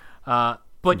hour.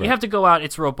 But you have to go out.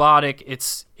 It's robotic.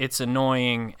 It's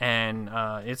annoying, and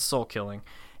it's soul killing.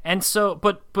 And so,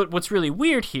 but what's really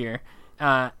weird here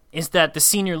is that the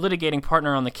senior litigating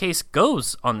partner on the case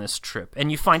goes on this trip,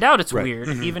 and you find out it's weird.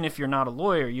 Even if you're not a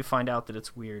lawyer, you find out that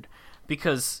it's weird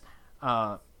because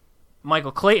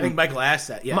Michael Clayton. I think Michael asked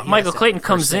that. Yeah, Michael Clayton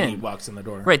comes in. He walks in the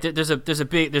door. Right. There's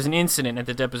an incident at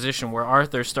the deposition where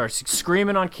Arthur starts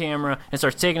screaming on camera and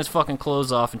starts taking his fucking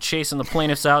clothes off and chasing the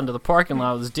plaintiffs out into the parking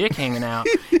lot with his dick hanging out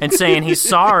and saying he's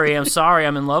sorry. I'm sorry.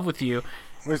 I'm in love with you.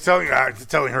 He's telling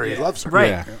her he loves her. Right.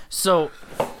 Yeah. So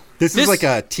this is like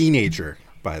a teenager,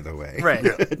 by the way. Right.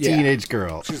 A teenage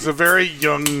girl. She's a very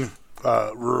young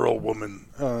rural woman.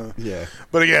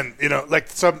 But again, like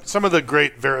some of the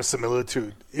great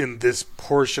verisimilitude in this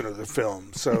portion of the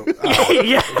film. So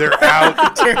they're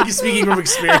out. Terry speaking from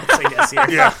experience, I guess. Here.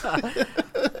 Yeah.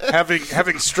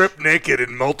 Having stripped naked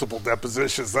in multiple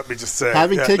depositions, let me just say.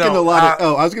 Having taken a lot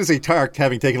of... I was going to say Tarek,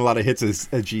 having taken a lot of hits as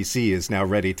a GC, is now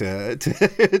ready to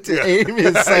aim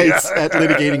his sights at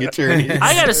litigating attorneys.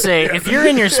 I got to say, if you're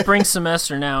in your spring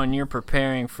semester now and you're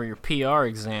preparing for your PR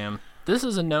exam, this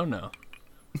is a no-no.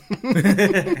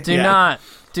 Do not.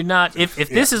 If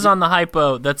this is on the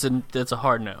hypo, that's a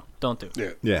hard no. Don't do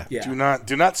it. Yeah.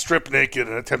 Do not strip naked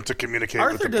and attempt to communicate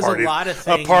Arthur with does party, a lot of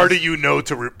things. A party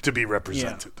to be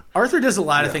represented. Yeah. Arthur does a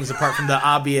lot of things apart from the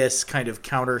obvious kind of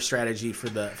counter strategy for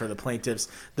the plaintiffs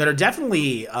that are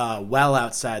definitely well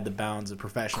outside the bounds of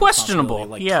professional. Questionable.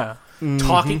 Like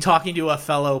talking to a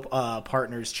fellow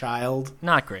partner's child.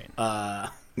 Not great. On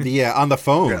the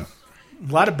phone. Yeah.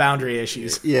 A lot of boundary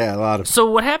issues. Yeah, a lot of... So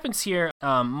what happens here,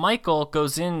 Michael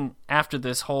goes in after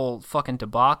this whole fucking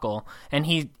debacle, and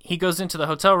he goes into the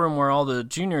hotel room where all the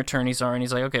junior attorneys are, and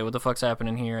he's like, okay, what the fuck's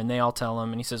happening here? And they all tell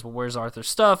him, and he says, well, where's Arthur's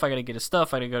stuff? I gotta get his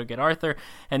stuff. I gotta go get Arthur.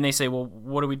 And they say, well,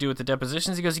 what do we do with the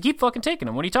depositions? He goes, you keep fucking taking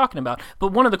them. What are you talking about?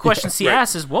 But one of the questions he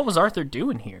asks is, what was Arthur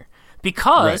doing here?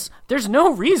 because there's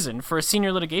no reason for a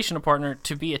senior litigation partner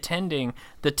to be attending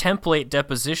the template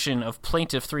deposition of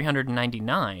plaintiff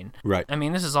 399. Right. I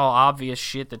mean, this is all obvious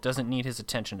shit that doesn't need his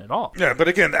attention at all. Yeah, but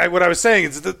again, what I was saying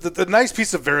is the nice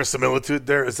piece of verisimilitude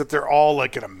there is that they're all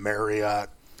like in a Marriott.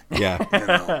 Yeah.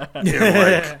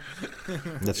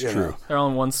 That's true. They're all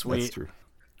in one suite. That's true.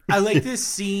 I like this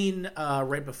scene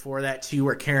right before that too,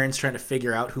 where Karen's trying to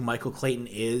figure out who Michael Clayton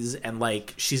is, and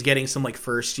like she's getting some like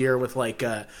first year with like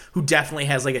who definitely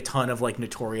has like a ton of like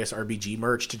Notorious RBG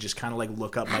merch to just kind of like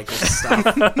look up Michael's stuff.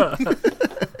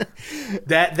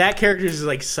 That character is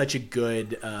like such a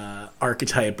good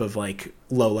archetype of like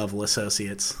low level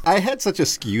associates. I had such a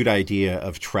skewed idea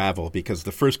of travel because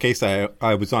the first case I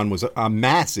was on was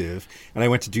massive, and I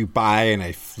went to Dubai and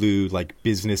I flew like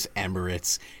business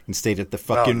Emirates and stayed at the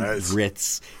fucking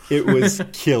Ritz. It was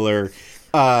killer.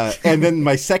 And then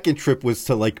my second trip was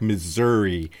to like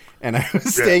Missouri, and I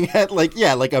was staying at like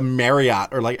a Marriott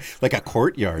or like a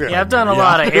Courtyard. Yeah, I've done a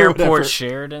lot of airport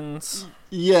Sheratons.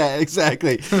 Yeah,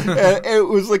 exactly. It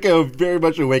was like a very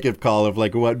much a wake-up call of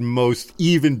like what most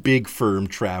even big firm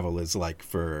travel is like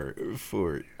for.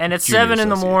 And at 7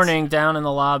 a.m. down in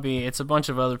the lobby, it's a bunch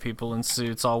of other people in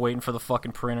suits all waiting for the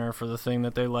fucking printer for the thing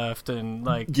that they left, and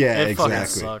like it fucking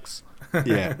sucks.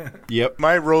 Yeah. Yep.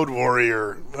 My Road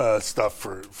Warrior stuff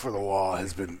for the law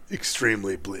has been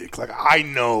extremely bleak. Like I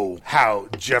know how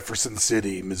Jefferson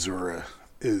City, Missouri,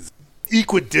 is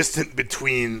equidistant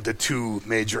between the two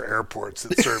major airports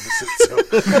that service it. So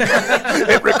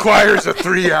it requires a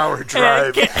 3-hour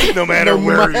drive, no matter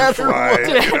where you fly.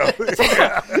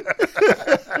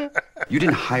 You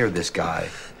didn't hire this guy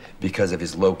because of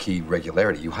his low-key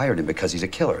regularity. You hired him because he's a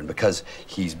killer and because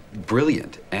he's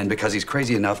brilliant and because he's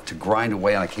crazy enough to grind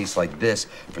away on a case like this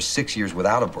for 6 years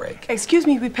without a break. Excuse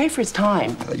me, we pay for his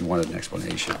time. I thought you wanted an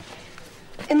explanation.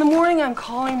 In the morning, I'm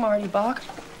calling Marty Bach.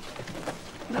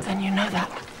 But then you know that.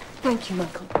 Thank you,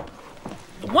 Michael.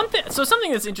 So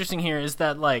something that's interesting here is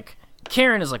that like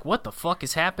Karen is like, what the fuck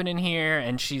is happening here?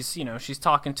 And she's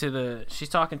talking to the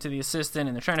assistant,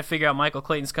 and they're trying to figure out Michael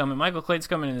Clayton's coming. Michael Clayton's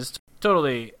coming and is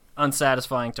totally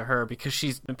unsatisfying to her because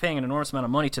she's been paying an enormous amount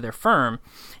of money to their firm,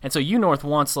 and so North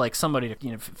wants like somebody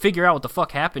to figure out what the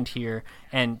fuck happened here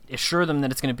and assure them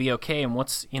that it's going to be okay and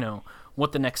what's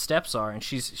what the next steps are. And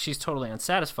she's totally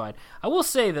unsatisfied. I will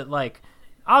say that like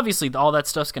obviously all that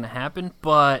stuff's going to happen,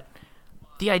 but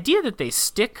the idea that they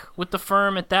stick with the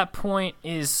firm at that point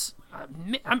is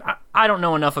I don't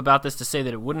know enough about this to say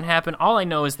that it wouldn't happen. All I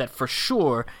know is that for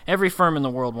sure every firm in the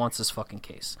world wants this fucking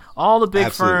case. All the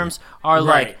big firms are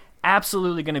like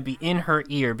absolutely going to be in her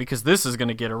ear because this is going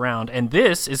to get around, and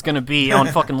this is going to be on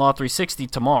fucking Law 360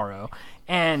 tomorrow.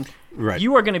 And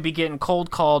you are going to be getting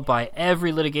cold called by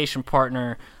every litigation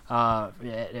partner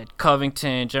at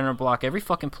Covington, General Block, every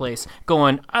fucking place,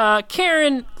 going,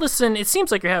 Karen, listen, it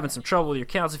seems like you're having some trouble with your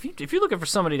accounts. If you're looking for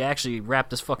somebody to actually wrap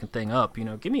this fucking thing up,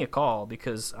 give me a call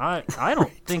because I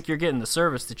don't think you're getting the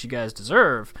service that you guys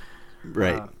deserve.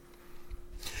 Right.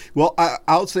 Well,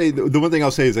 I'll say the one thing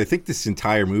I'll say is I think this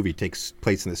entire movie takes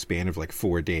place in the span of like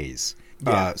 4 days.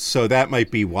 Yeah. So that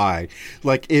might be why.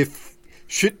 Like if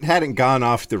shit hadn't gone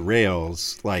off the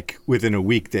rails like within a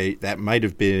week, that might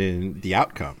have been the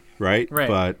outcome, right?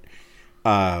 But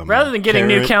rather than getting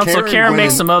new counsel, Karen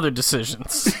makes some other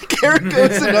decisions. Karen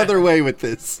goes another way with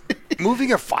this.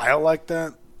 Moving a file like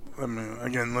that, I mean,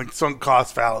 again, like sunk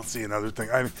cost fallacy and other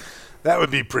things. I mean, that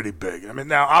would be pretty big. I mean,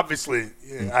 now obviously,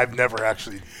 I've never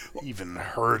actually even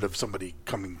heard of somebody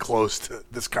coming close to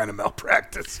this kind of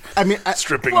malpractice. I mean,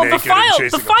 stripping naked and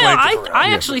chasing a plaintiff around.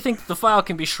 I actually think the file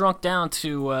can be shrunk down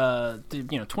to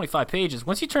 25 pages.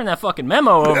 Once you turn that fucking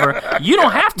memo over, you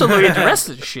don't have to look at the rest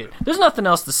of the shit. There's nothing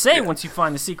else to say once you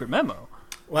find the secret memo.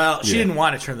 Well, she didn't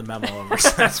want to turn the memo over,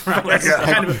 so that's probably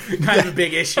kind of a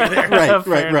big issue there.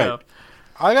 Right.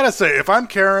 I gotta say, if I'm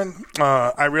Karen,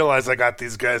 I realize I got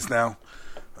these guys now.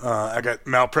 I got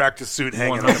malpractice suit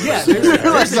hanging on. Yeah,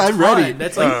 I'm ready.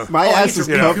 That's like my ass is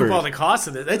covered. All the costs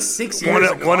of it. That's 6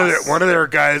 years. One of their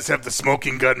guys have the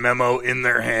smoking gun memo in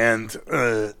their hand.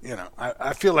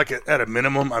 I feel like at a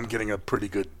minimum, I'm getting a pretty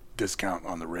good discount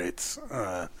on the rates.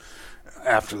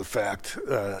 After the fact,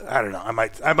 I don't know.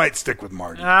 I might stick with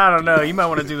Marty. I don't know. You might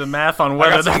want to do the math on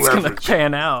whether that's going to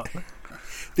pan out.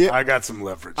 I got some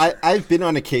leverage. I've been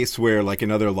on a case where like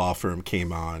another law firm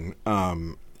came on,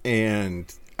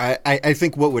 and I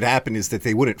think what would happen is that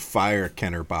they wouldn't fire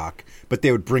Kenner Bach, but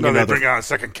they would bring on a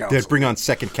second counsel. They'd bring on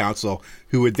second counsel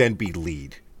who would then be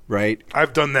lead, right?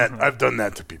 I've done that. I've done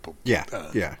that to people. Yeah,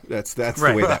 that's right.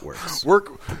 the way that works.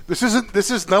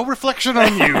 This is no reflection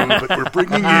on you, but we're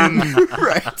bringing in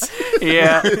Right.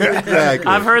 Yeah. Exactly.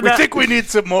 I've heard We that. think we need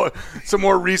some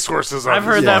more resources. On I've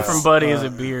heard this. that from buddies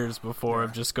at beers before,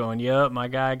 of just going, "Yep, my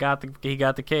guy got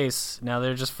the case. Now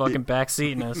they're just fucking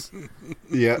backseating us."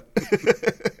 Yeah.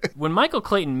 When Michael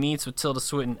Clayton meets with Tilda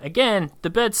Swinton, again, the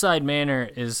bedside manner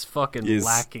is fucking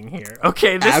lacking here.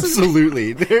 Okay,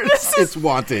 Absolutely. It's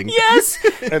wanting. Yes.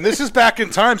 And this is back in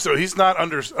time, so he's not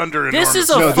under. This is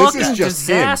No, a this fucking is just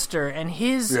disaster, and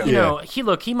his, Yeah. you know,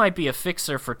 he might be a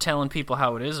fixer for telling people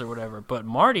how it is or whatever, but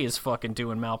Marty is fucking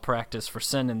doing malpractice for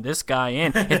sending this guy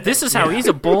in. If this is how he's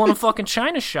a bull in a fucking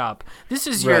china shop. This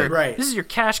is your this is your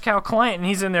cash cow client, and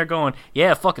he's in there going,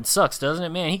 "Yeah, it fucking sucks, doesn't it,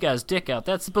 man? He got his dick out.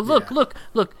 But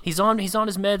look, he's on his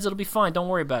meds. It'll be fine. Don't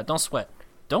worry about it. Don't sweat."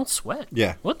 Don't sweat.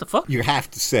 Yeah. What the fuck? You have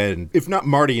to send, if not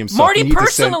Marty himself. Marty you need to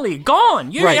personally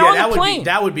gone. You're Right. on that the plane.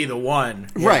 that would be the one.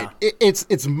 send, Yeah. right.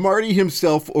 It's Marty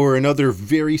himself or another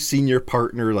very senior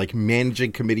partner, like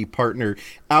managing committee partner,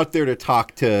 out there to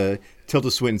talk to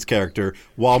Tilda Swinton's character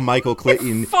while Michael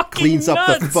Clayton cleans up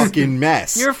the nuts. fucking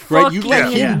mess. You're right. You let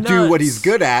fucking him do what nuts. he's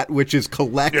good at, which is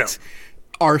collect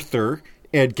Arthur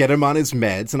and get him on his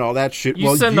meds and all that shit. You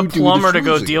while send you the do plumber to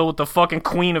go schmoozing. deal with the fucking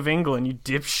Queen of England, you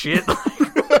dipshit.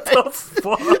 What the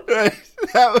fuck?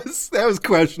 That was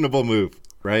questionable move,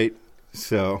 right?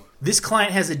 So This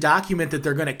client has a document that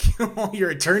they're going to kill all your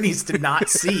attorneys to not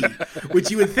see,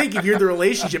 which you would think if you're the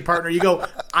relationship partner, you go,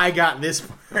 I got this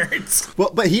part.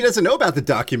 well, but he doesn't know about the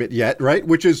document yet, right?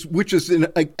 Which is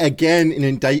again an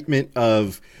indictment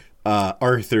of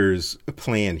Arthur's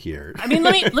plan here. I mean,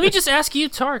 let me just ask you,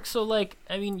 Tark. So, like,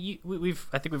 I mean,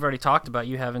 I think we've already talked about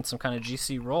you having some kind of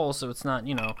GC role, so it's not,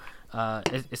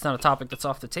 it's not a topic that's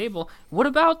off the table. What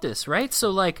about this, right? So,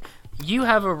 like, you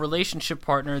have a relationship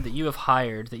partner that you have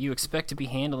hired that you expect to be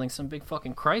handling some big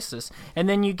fucking crisis, and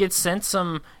then you get sent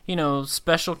some,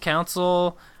 special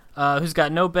counsel who's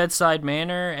got no bedside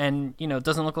manner and,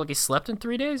 doesn't look like he slept in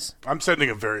 3 days? I'm sending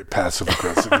a very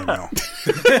passive-aggressive email.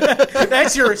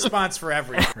 That's your response for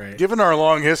everything. Right. Given our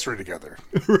long history together.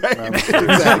 Right.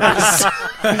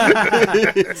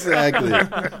 Exactly.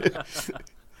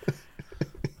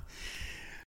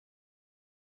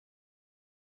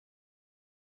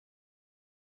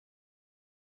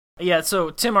 Yeah, so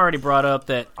Tim already brought up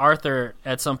that Arthur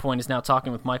at some point is now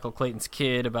talking with Michael Clayton's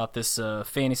kid about this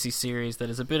fantasy series that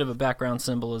is a bit of a background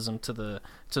symbolism to the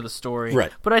story.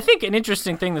 Right. But I think an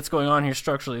interesting thing that's going on here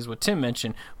structurally is what Tim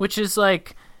mentioned, which is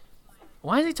like,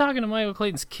 why is he talking to Michael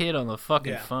Clayton's kid on the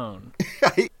fucking phone?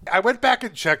 I went back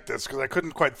and checked this because I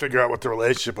couldn't quite figure out what the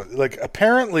relationship was. Like,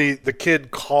 apparently the kid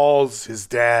calls his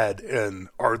dad and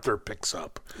Arthur picks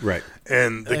up. Right.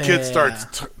 And the kid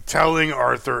starts telling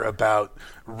Arthur about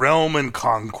Realm and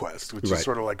Conquest, which is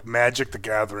sort of like Magic the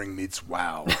Gathering meets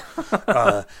WoW.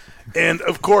 And,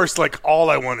 of course, like, all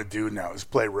I want to do now is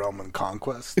play Realm and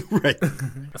Conquest. Right.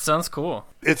 That sounds cool.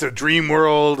 It's a dream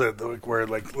world where,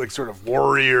 like sort of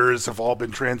warriors have all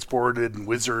been transported and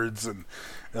wizards and...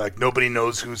 Like, nobody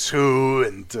knows who's who,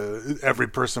 and every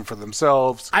person for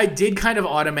themselves. I did kind of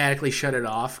automatically shut it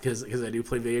off because I do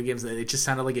play video games, and it just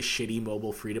sounded like a shitty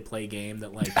mobile free-to-play game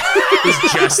that, like,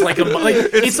 is just like a... Like,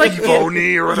 it's like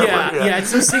phony or whatever. Yeah,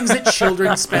 it's those things that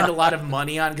children spend a lot of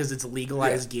money on because it's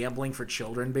legalized gambling for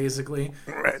children, basically.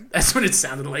 Right. That's what it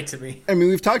sounded like to me. I mean,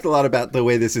 we've talked a lot about the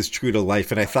way this is true to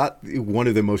life, and I thought one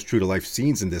of the most true to life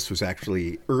scenes in this was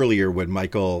actually earlier when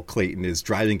Michael Clayton is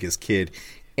driving his kid,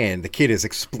 and the kid is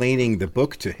explaining the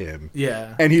book to him.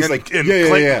 Yeah. And he's And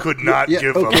Clayton could not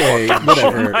give a fuck.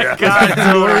 whatever. my God,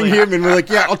 Ignoring him, and we're like,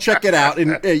 yeah, I'll check it out,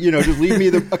 and just leave me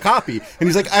a copy. And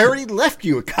he's like, I already left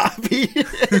you a copy.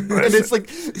 And it's like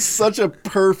such a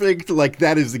perfect, like,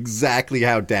 that is exactly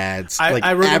how dads, like,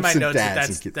 I wrote in my absent notes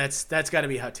dads. that's got to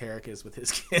be how Tarek is with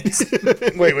his kids.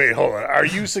 Wait, hold on. Are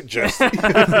you suggesting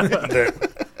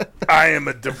that I am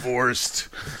a divorced,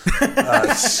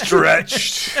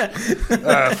 stretched,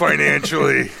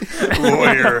 financially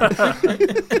lawyer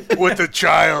with a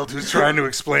child who's trying to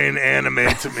explain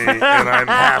anime to me, and I'm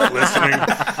half listening?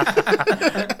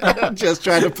 Just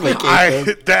trying to placate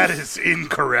them. That is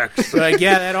incorrect. Like,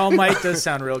 yeah, that All Might does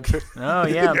sound real good. Oh,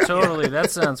 yeah, totally.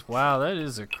 That sounds, wow, that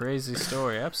is a crazy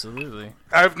story. Absolutely.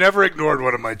 I've never ignored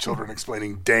one of my children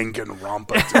explaining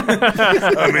Danganronpa to me.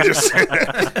 Let me just say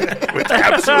that with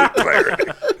absolute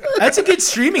clarity. That's a good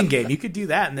streaming game. You could do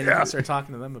that, and then you can start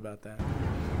talking to them about that.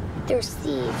 There's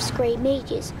thieves, great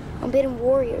mages, unbidden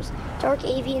warriors, dark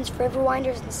avians, forever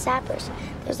winders, and sappers.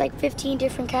 There's like 15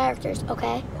 different characters,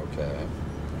 okay? Okay.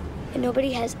 And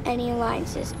nobody has any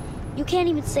alliances. You can't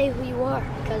even say who you are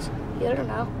because you don't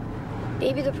know.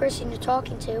 Maybe the person you're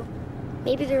talking to,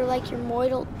 maybe they're like your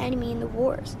mortal enemy in the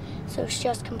wars. So it's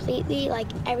just completely like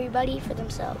everybody for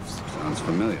themselves. Sounds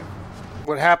familiar.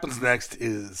 What happens next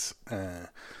is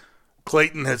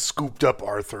Clayton has scooped up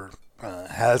Arthur,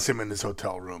 has him in his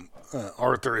hotel room.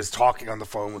 Arthur is talking on the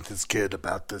phone with his kid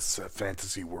about this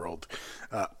fantasy world.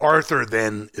 Arthur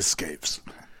then escapes.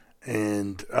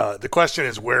 And the question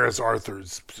is, where is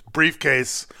Arthur's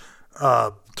briefcase?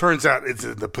 Turns out it's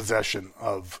in the possession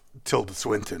of Tilda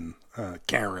Swinton,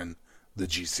 Karen, the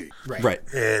GC. Right.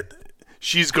 And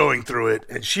she's going through it,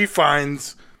 and she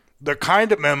finds the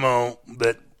kind of memo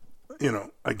that,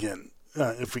 again,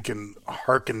 if we can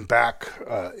hearken back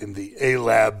in the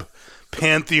A-Lab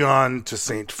pantheon to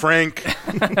St. Frank,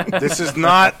 this is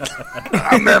not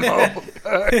a memo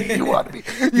you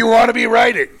want to be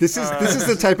writing. This is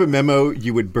the type of memo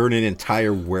you would burn an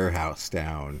entire warehouse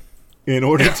down in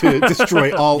order to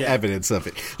destroy all evidence of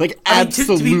it. Like,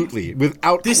 absolutely,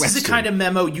 without this question. Is the kind of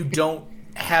memo you don't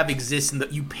have exist, and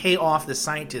that you pay off the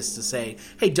scientists to say,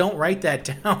 hey, don't write that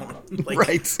down.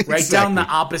 Write down the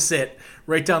opposite.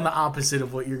 Write down the opposite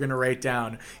of what you're going to write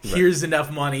down. Here's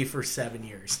enough money for 7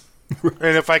 years.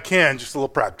 And if I can, just a little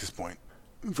practice point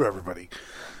for everybody.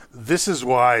 This is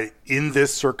why, in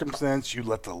this circumstance, you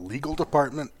let the legal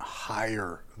department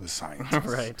hire the scientists.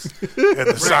 Right. And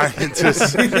the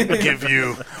scientists give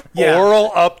you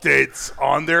oral updates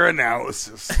on their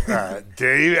analysis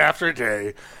day after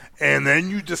day. And then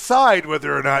you decide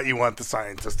whether or not you want the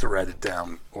scientist to write it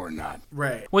down or not.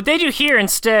 Right. What they do here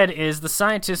instead is the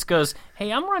scientist goes,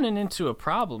 hey, I'm running into a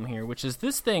problem here, which is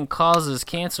this thing causes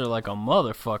cancer like a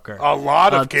motherfucker. A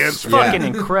lot of cancer. Fucking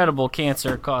incredible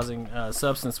cancer-causing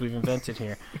substance we've invented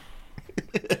here.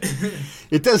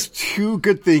 It does two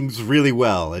good things really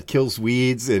well. It kills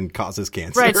weeds and causes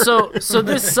cancer. Right, so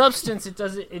this substance,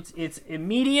 it's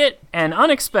immediate and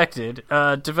unexpected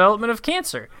development of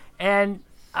cancer. And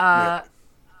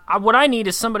what I need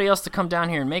is somebody else to come down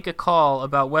here and make a call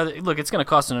about whether, look, it's going to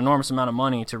cost an enormous amount of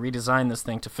money to redesign this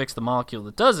thing to fix the molecule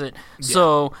that does it.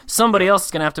 So somebody else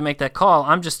is going to have to make that call.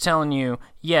 I'm just telling you,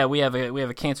 we have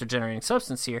a cancer generating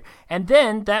substance here. And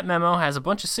then that memo has a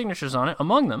bunch of signatures on it,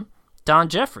 among them Don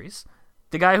Jeffries,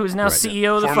 the guy who's now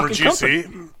CEO of the former fucking GC,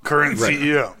 company. Current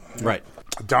CEO. Right.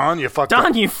 Don, you fucked up.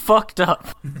 Don, you fucked up.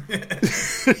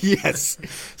 Yes.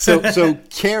 So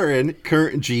Karen,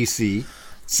 current GC,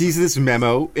 sees this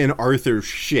memo in Arthur's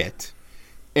shit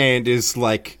and is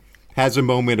like, has a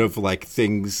moment of like,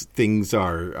 things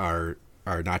are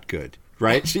not good,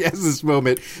 right? She has this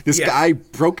moment. This guy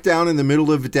broke down in the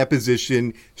middle of a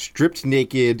deposition, stripped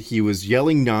naked. He was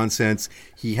yelling nonsense.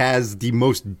 He has the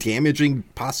most damaging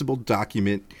possible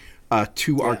document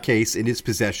to our case in his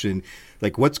possession.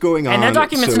 Like, what's going on? And that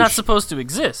document's not supposed to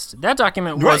exist. That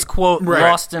document was, quote,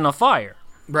 lost in a fire.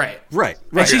 Right.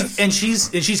 And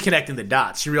she's connecting the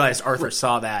dots. She realized Arthur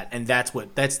saw that, and that's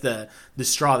the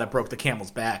straw that broke the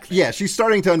camel's back. Yeah, she's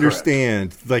starting to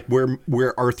understand like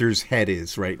where Arthur's head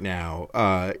is right now.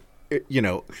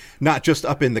 Not just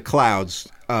up in the clouds,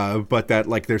 but that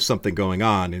like there's something going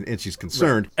on, and she's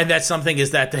concerned. Right. And that something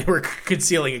is that they were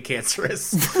concealing a cancerous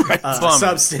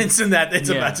substance, and that it's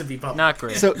about to be public. Not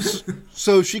great.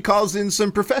 So she calls in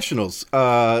some professionals.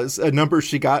 A number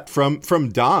she got from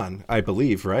Don, I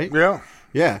believe, right?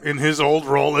 Yeah. In his old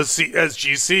role as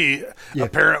GC,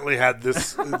 apparently had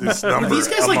this number. Were these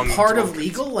guys like part of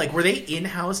legal? Like, were they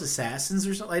in-house assassins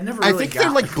or something? I think they're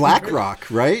like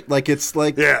BlackRock, right? Like it's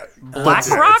like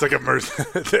BlackRock. It's like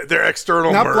a they're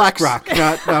external. Not mercs. BlackRock,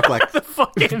 not Black. The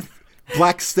fucking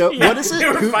Blackstone. Yeah, what is it?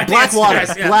 Blackwater.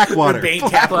 Blackwater.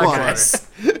 Blackwater.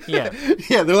 Yeah,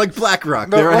 they're like BlackRock.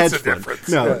 No, they're a what's hedge the fund. difference?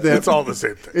 No, it's all the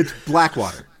same thing. It's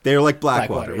Blackwater. They're like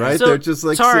Blackwater, right? So, they're just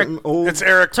like some old. It's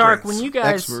Eric Tark, Prince.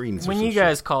 when you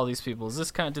guys call these people, is this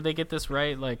did they get this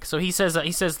right? Like, so he says,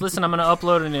 listen, I'm going to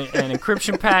upload an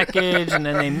encryption package, and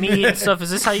then they meet and stuff. Is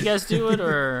this how you guys do it,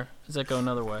 or does that go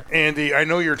another way? Andy, I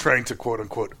know you're trying to quote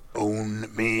unquote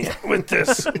own me with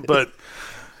this, but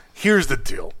here's the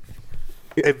deal.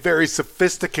 A very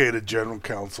sophisticated general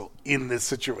counsel in this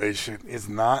situation is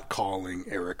not calling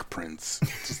Eric Prince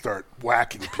to start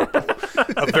whacking people.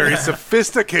 A very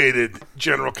sophisticated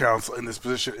general counsel in this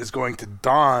position is going to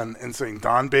Don and saying,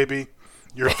 Don, baby,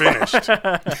 you're finished. It's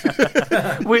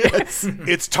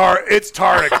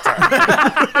Tarek time.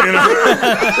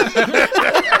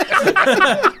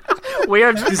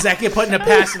 Does that get put in a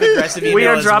passive aggressive email? We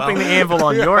are dropping the anvil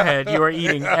on your head. You are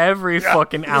eating every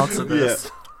fucking ounce of this.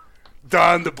 Yeah.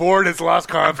 Don, the board has lost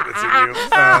confidence in you,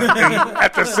 and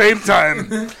at the same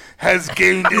time has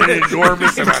gained an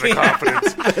enormous amount of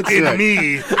confidence in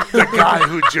me, the guy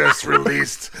who just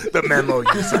released the memo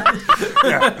you sent.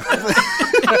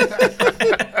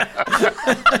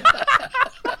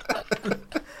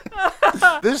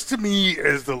 me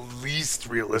is the least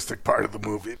realistic part of the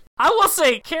movie. I will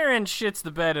say Karen shits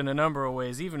the bed in a number of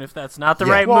ways, even if that's not the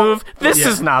right move. This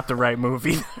is not the right move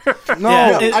either.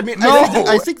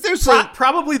 I think there's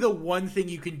probably the one thing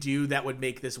you can do that would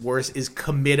make this worse is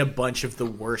commit a bunch of the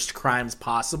worst crimes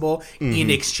possible in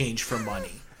exchange for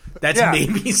money. That's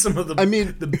maybe some of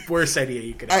the worst idea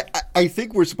you could have. I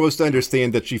think we're supposed to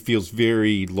understand that she feels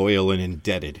very loyal and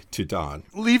indebted to Don.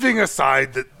 Leaving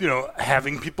aside that,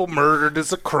 having people murdered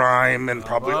is a crime and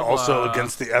probably also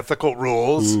against the ethical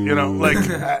rules,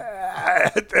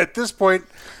 at this point,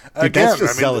 again, that's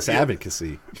just zealous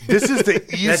advocacy. This is the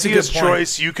easiest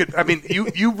choice you could. I mean,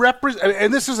 you represent,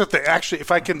 and this is the thing. Actually,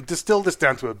 if I can distill this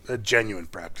down to a genuine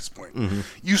practice point,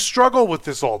 you struggle with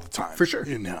this all the time, for sure.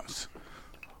 In-house.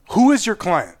 Who is your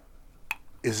client?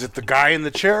 Is it the guy in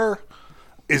the chair?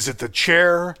 Is it the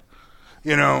chair?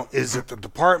 Is it the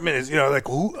department?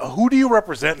 Who do you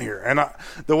represent here? And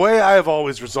the way I have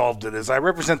always resolved it is I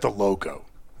represent the logo,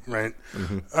 right?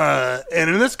 And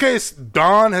in this case,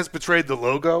 Don has betrayed the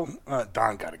logo.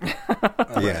 Don got to go.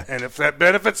 Yeah. And if that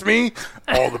benefits me,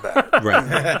 all the better.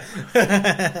 Right.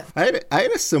 I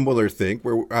had a similar thing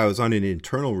where I was on an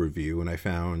internal review and I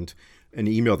found an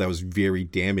email that was very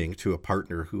damning to a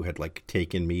partner who had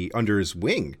taken me under his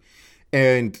wing.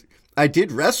 And I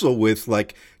did wrestle with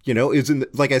like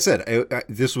I said,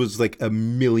 this was like a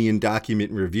 1 million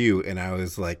document review. And I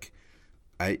was like,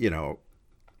 no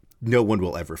one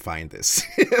will ever find this.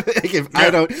 If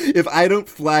I don't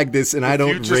flag this and I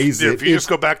don't raise it, if you just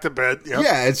go back to bed,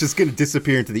 it's just going to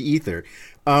disappear into the ether.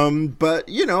 But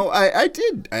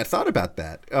I thought about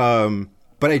that.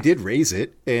 But I did raise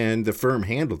it, and the firm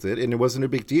handled it, and it wasn't a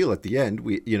big deal at the end.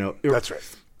 That's right.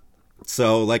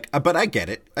 So, but I get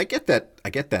it. I get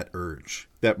that urge,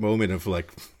 that moment of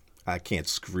I can't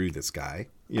screw this guy.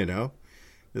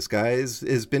 This guy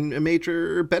has been a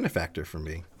major benefactor for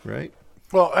me, right?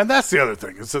 Well, and that's the other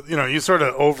thing is that you sort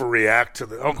of overreact to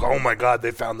the oh my God,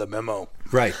 they found the memo.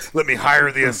 Right. Let me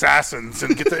hire the assassins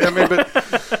and get the.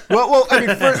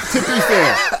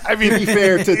 To be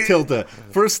fair to Tilda,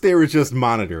 first they were just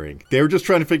monitoring. They were just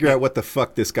trying to figure out what the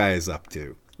fuck this guy is up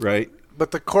to, right?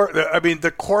 But the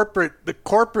corporate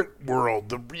world,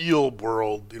 the real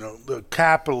world, the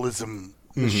capitalism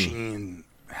machine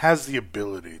has the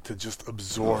ability to just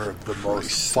absorb the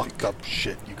most fucked up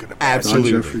shit you can imagine.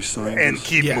 Absolutely. And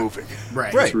keep moving.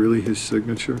 Right. It's really his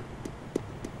signature.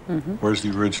 Mm-hmm. Where's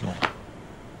the original?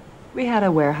 We had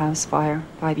a warehouse fire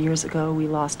 5 years ago. We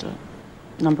lost a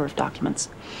number of documents.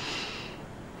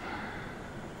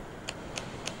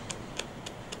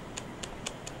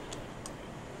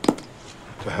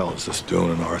 What the hell is this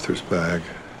doing in Arthur's bag?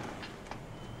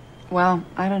 Well,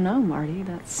 I don't know, Marty.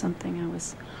 That's something I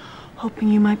was hoping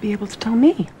you might be able to tell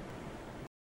me.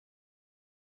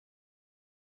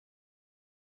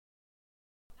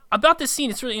 About this scene,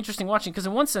 it's really interesting watching because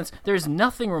in one sense, there's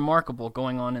nothing remarkable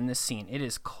going on in this scene. It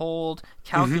is cold,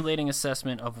 calculating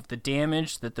assessment of the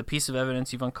damage that the piece of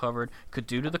evidence you've uncovered could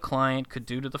do to the client, could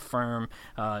do to the firm.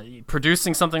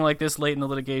 Producing something like this late in the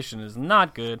litigation is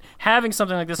not good. Having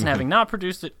something like this and having not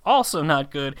produced it, also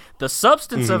not good. The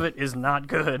substance of it is not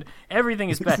good. Everything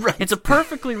is bad. Right. It's a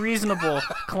perfectly reasonable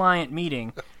client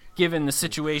meeting given the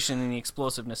situation and the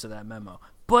explosiveness of that memo.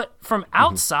 But from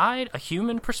outside, a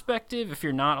human perspective, if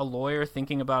you're not a lawyer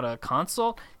thinking about a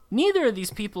consult, neither of these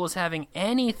people is having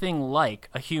anything like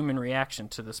a human reaction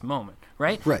to this moment,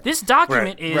 right? This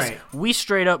document is, we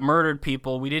straight up murdered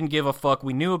people. We didn't give a fuck.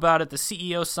 We knew about it. The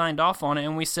CEO signed off on it,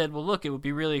 and we said, well, look, it would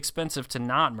be really expensive to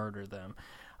not murder them.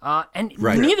 And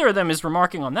neither of them is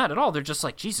remarking on that at all. They're just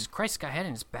like, Jesus Christ, this guy had it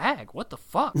in his bag. What the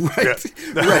fuck? Right.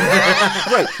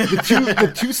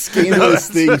 The two scandalous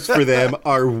things for them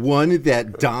are one,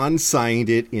 that Don signed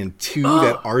it, and two,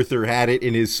 that Arthur had it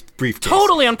in his briefcase.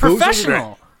 Totally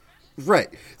unprofessional. Right.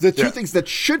 The two things that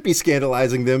should be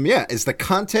scandalizing them, is the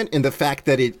content and the fact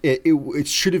that it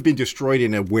should have been destroyed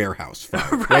in a warehouse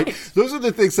fire, right? Those are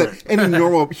the things that any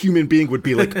normal human being would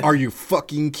be like, are you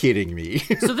fucking kidding me?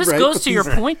 So this goes to your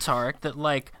point, Tarek, that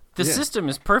the system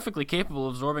is perfectly capable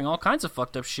of absorbing all kinds of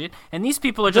fucked up shit, and these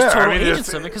people are just total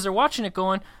agents of it because they're watching it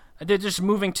going, they're just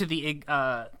moving to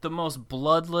the most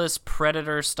bloodless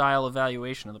predator style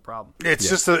evaluation of the problem. It's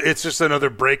just another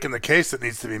break in the case that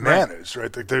needs to be managed,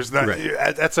 right? Like there's not.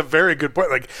 That's a very good point.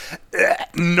 Like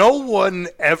no one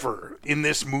ever in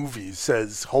this movie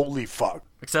says "holy fuck,"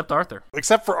 except Arthur.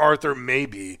 Except for Arthur,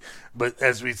 maybe. But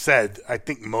as we said, I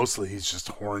think mostly he's just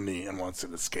horny and wants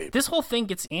to escape. This whole thing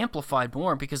gets amplified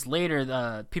more because later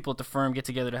the people at the firm get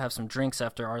together to have some drinks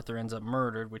after Arthur ends up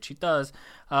murdered, which he does.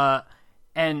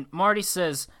 And Marty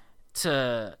says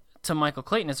to to Michael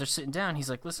Clayton as they're sitting down. He's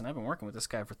like, "Listen, I've been working with this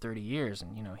guy for 30 years,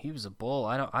 and he was a bull.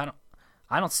 I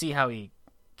don't see how he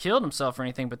killed himself or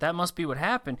anything, but that must be what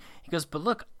happened." He goes, "But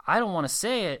look, I don't want to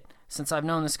say it since I've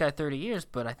known this guy 30 years,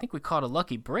 but I think we caught a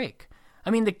lucky break." I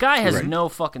mean, the guy has no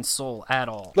fucking soul at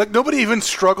all. Like, nobody even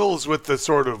struggles with the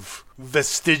sort of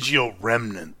vestigial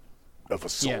remnant of a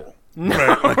soul. Yeah.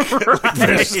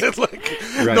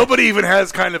 Nobody even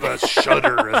has kind of a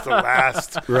shudder as the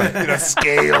last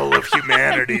scale of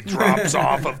humanity drops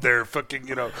off of their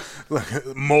fucking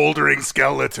moldering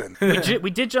skeleton. We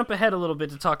did jump ahead a little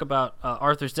bit to talk about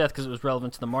Arthur's death because it was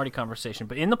relevant to the Marty conversation.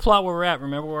 But in the plot where we're at,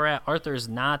 remember where we're at, Arthur is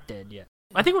not dead yet.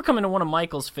 I think we're coming to one of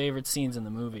Michael's favorite scenes in the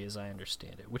movie, as I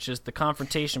understand it, which is the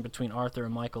confrontation between Arthur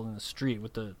and Michael in the street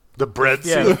with the bread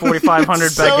scene. The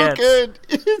 4,500 baguettes. So good.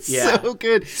 It's so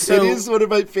good. It is one of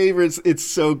my favorites. It's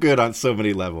so good on so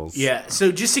many levels. Yeah,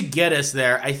 so just to get us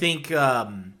there, I think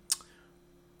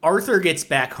Arthur gets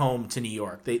back home to New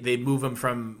York. They move him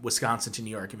from Wisconsin to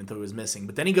New York, even though he was missing.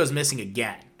 But then he goes missing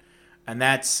again. And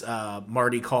that's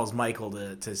Marty calls Michael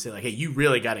to say, like, hey, you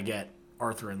really got to get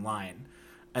Arthur in line.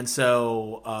 And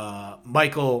so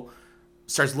Michael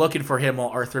starts looking for him while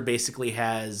Arthur basically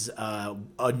has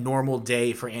a normal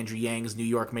day for Andrew Yang's New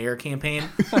York mayor campaign,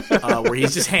 where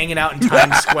he's just hanging out in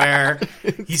Times Square.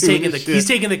 He's taking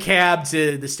the cab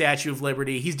to the Statue of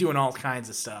Liberty. He's doing all kinds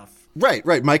of stuff. Right.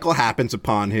 Michael happens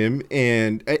upon him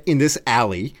and in this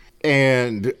alley.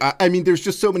 And I mean, there's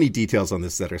just so many details on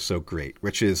this that are so great,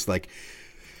 which is like,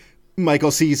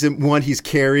 Michael sees him. One, he's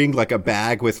carrying like a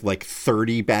bag with like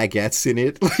 30 baguettes in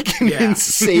it, like an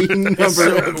insane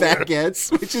number of baguettes,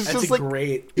 which is just like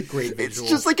great visual. It's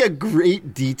just like a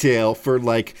great detail for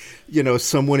like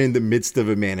someone in the midst of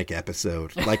a manic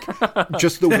episode, like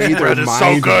just the way their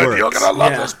mind works. You're gonna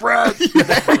love this bread.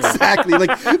 Exactly.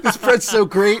 Like, this bread's so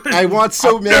great. I want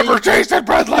so many. Never tasted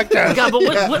bread like that. God, but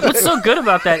what's so good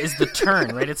about that is the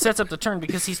turn, right? It sets up the turn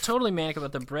because he's totally manic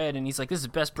about the bread, and he's like, "This is the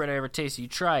best bread I ever tasted. You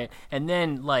try it." And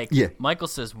then, Michael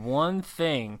says one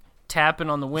thing, tapping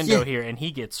on the window here, and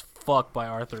he gets fucked by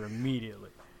Arthur immediately.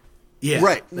 Yeah,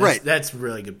 right. That's a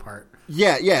really good part.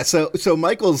 Yeah. So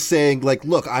Michael's saying, like,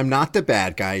 look, I'm not the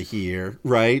bad guy here,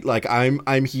 right? Like,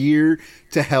 I'm here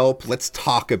to help. Let's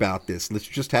talk about this. Let's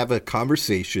just have a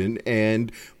conversation, and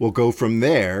we'll go from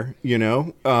there.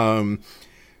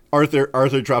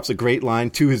 Arthur drops a great line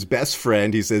to his best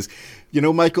friend. He says,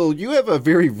 Michael, you have a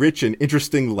very rich and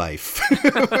interesting life.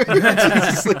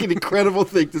 It's like an incredible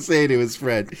thing to say to his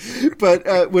friend.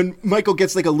 But when Michael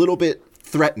gets like a little bit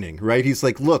threatening, right? He's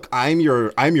like, look, I'm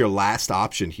your last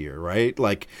option here, right?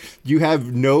 Like, you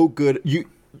have no good...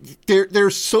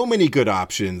 There's so many good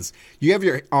options. You have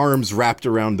your arms wrapped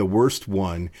around the worst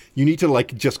one. You need to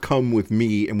like just come with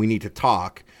me and we need to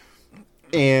talk.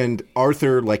 And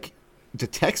Arthur like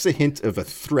detects a hint of a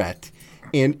threat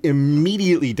and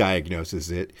immediately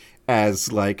diagnoses it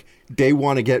as like, they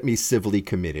want to get me civilly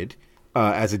committed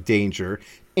as a danger,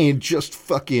 and just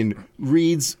fucking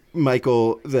reads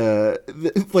Michael the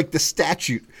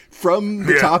statute from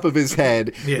the top of his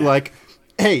head, like,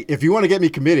 hey, if you want to get me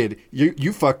committed,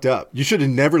 you fucked up. You should have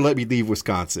never let me leave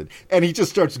Wisconsin. And he just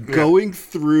starts going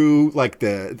through like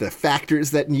the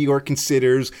factors that New York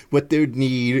considers, what they would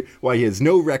need, why he has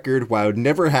no record, why it would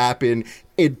never happen.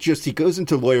 He goes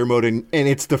into lawyer mode, and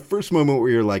it's the first moment where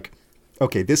you're like,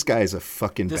 okay, this guy is a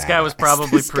fucking This badass. guy was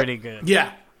probably pretty good.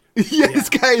 Yeah. This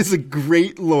guy is a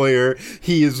great lawyer.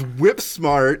 He is whip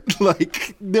smart,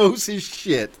 like knows his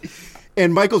shit.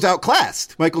 And Michael's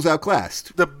outclassed.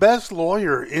 The best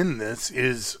lawyer in this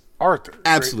is Arthur.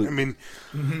 Absolutely. Right?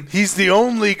 I mean, he's the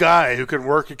only guy who can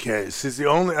work a case. He's the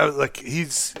only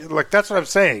he's like, that's what I'm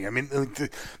saying. I mean,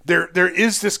 there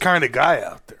is this kind of guy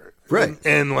out there. Right.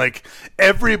 And like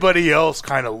everybody else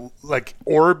kind of like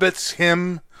orbits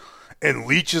him and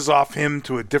leeches off him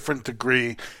to a different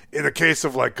degree. In the case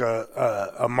of like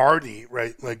a Marty,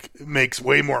 right, like makes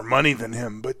way more money than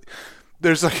him, but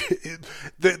there's like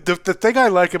the thing I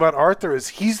like about Arthur is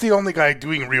he's the only guy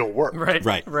doing real work. Right.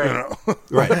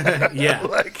 Right.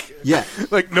 Yeah.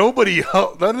 Like nobody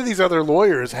else, none of these other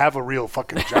lawyers have a real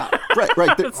fucking job.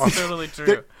 Right. That's totally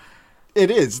true. It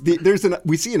is.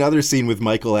 We see another scene with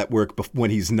Michael at work when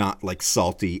he's not like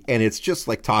salty, and it's just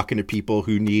like talking to people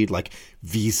who need like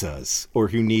visas or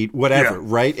who need whatever,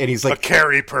 right? And he's like, a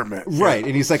carry permit, right?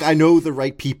 And he's like, I know the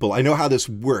right people. I know how this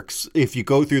works. If you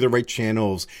go through the right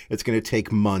channels, it's going to take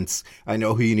months. I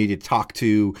know who you need to talk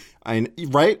to.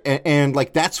 Right? And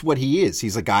like, that's what he is.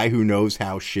 He's a guy who knows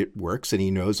how shit works, and he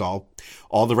knows all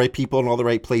the right people in all the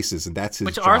right places, and that's his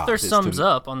Which job. Arthur sums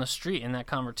up on the street in that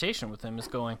conversation with him is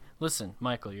going, listen,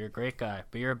 Michael, you're a great guy,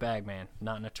 but you're a bag man,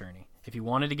 not an attorney. If you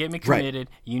wanted to get me committed,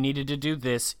 you needed to do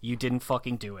this. You didn't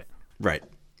fucking do it. Right.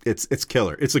 It's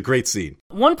killer. It's a great scene.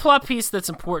 One plot piece that's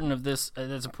important of this,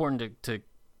 that's important to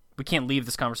we can't leave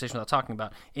this conversation without talking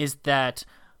about, is that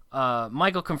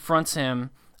Michael confronts him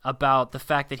about the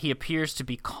fact that he appears to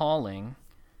be calling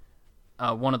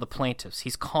one of the plaintiffs.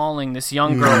 He's calling this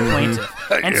young girl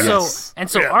plaintiff, and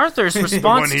so Arthur's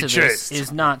response to this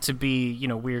is not to be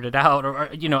weirded out or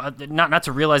not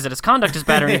to realize that his conduct is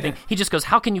bad or anything. He just goes,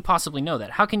 "How can you possibly know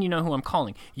that? How can you know who I'm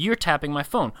calling? You're tapping my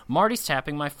phone. Marty's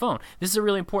tapping my phone." This is a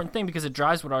really important thing because it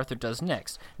drives what Arthur does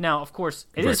next. Now, of course,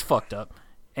 it is fucked up,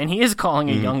 and he is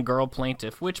calling a young girl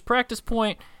plaintiff, which practice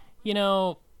point,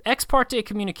 ex parte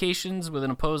communications with an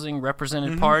opposing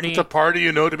represented party. It's a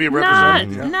party to be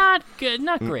represented. Not good,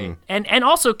 not great, and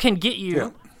also can get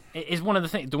you is one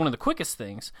of the quickest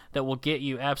things that will get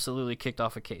you absolutely kicked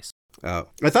off a case. I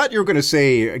thought you were going to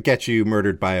say get you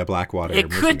murdered by a Blackwater. It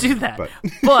could do that,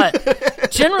 but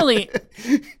generally,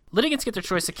 litigants get their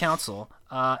choice of counsel,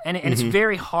 and it's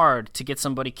very hard to get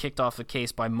somebody kicked off a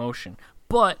case by motion.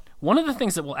 But one of the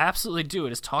things that will absolutely do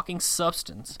it is talking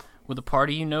substance with a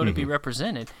party to be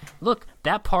represented. Look,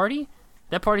 that party's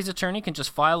attorney can just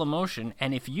file a motion,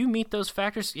 and if you meet those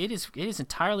factors, it is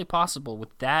entirely possible with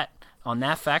that on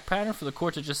that fact pattern for the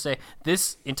court to just say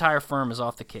this entire firm is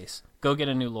off the case. Go get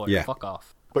a new lawyer. Yeah. Fuck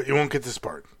off. But you won't get this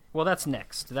part. Well, that's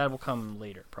next. That will come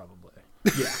later, probably.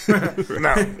 Yeah.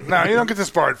 No, you don't get this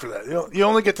part for that. You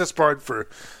only get this part for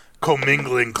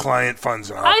commingling client funds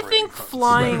and operating I think funds.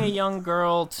 flying a young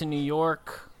girl to New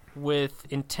York with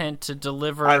intent to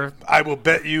deliver. I will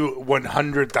bet you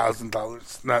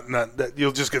 $100,000. Not that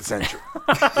you'll just get censured.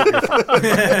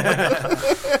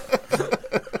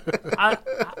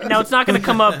 Now it's not going to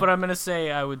come up, but I'm going to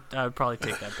say I would probably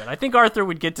take that bet. I think Arthur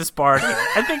would get disbarred.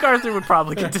 I think Arthur would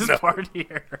probably get disbarred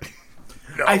here.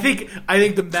 No. I think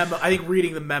the memo. I think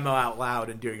reading the memo out loud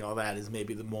and doing all that is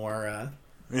maybe the more.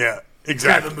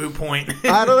 Exactly. Kind of a moot point.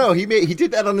 I don't know. He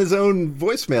did that on his own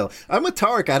voicemail. I'm with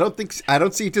Tarek. I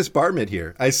don't see disbarment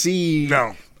here. I see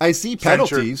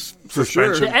penalties for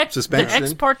sure. Suspension.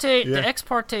 The ex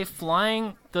parte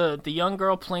flying the young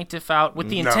girl plaintiff out with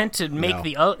the intent to make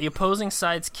the opposing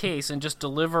side's case and just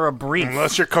deliver a brief.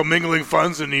 Unless you're commingling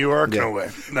funds in New York, no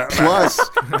way. No.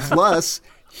 Plus.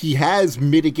 He has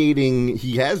mitigating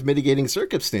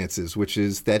circumstances, which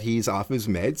is that he's off his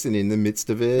meds and in the midst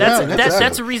of it.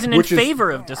 That's a reason in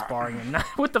favor of disbarring him.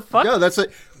 What the fuck? No, that's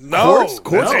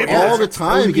courts that's all the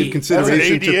time give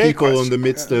consideration to people in the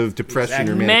midst of depression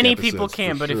or manic Many episodes, people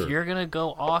can, but sure. if you're gonna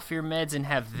go off your meds and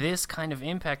have this kind of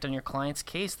impact on your client's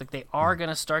case, like they are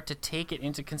gonna start to take it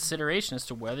into consideration as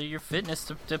to whether your fitness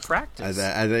to practice.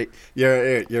 I think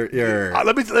you're.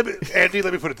 Let me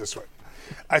put it this way.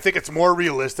 I think it's more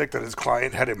realistic that his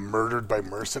client had him murdered by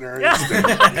mercenaries than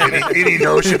any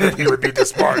notion that he would be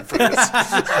disbarred for this.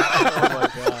 Oh, my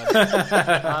God.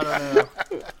 I don't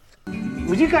know.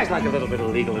 Would you guys like a little bit of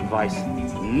legal advice?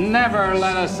 Never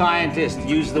let a scientist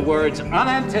use the words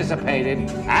unanticipated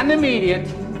and immediate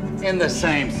in the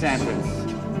same sentence.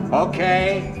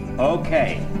 Okay.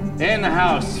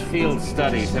 In-house field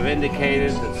studies have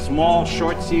indicated that small,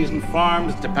 short-season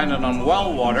farms dependent on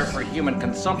well water for human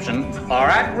consumption are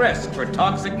at risk for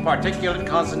toxic particulate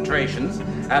concentrations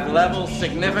at levels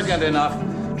significant enough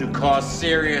to cause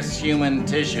serious human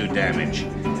tissue damage.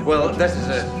 Well, this is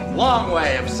a long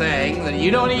way of saying that you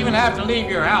don't even have to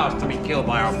leave your house to be killed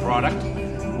by our product.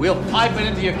 We'll pipe it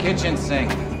into your kitchen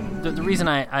sink. The reason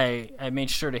I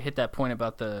made sure to hit that point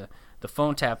about the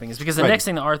phone tapping is because the next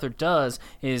thing that Arthur does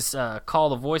is call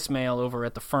the voicemail over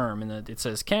at the firm, and it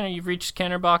says, you've reached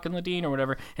Kenner, Bach, and Ledeen, or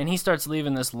whatever, and he starts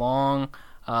leaving this long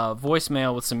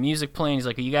voicemail with some music playing. He's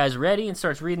like, are you guys ready? And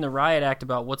starts reading the riot act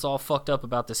about what's all fucked up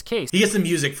about this case. He gets the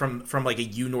music from like a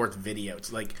U-North video.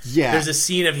 It's like, there's a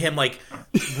scene of him like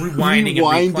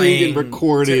rewinding and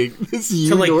recording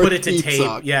to like put it to tape.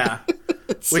 Song. Yeah.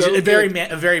 Which is a very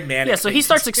manic. Yeah, so he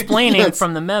starts explaining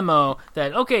from the memo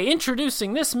that,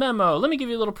 introducing this memo, let me give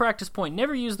you a little practice point.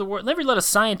 Never let a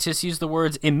scientist use the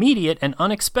words immediate and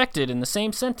unexpected in the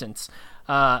same sentence.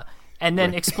 And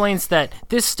then explains that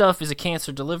this stuff is a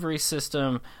cancer delivery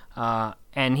system,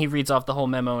 and he reads off the whole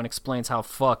memo and explains how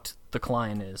fucked the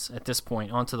client is at this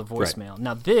point onto the voicemail. Right.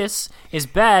 Now this is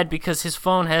bad because his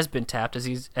phone has been tapped as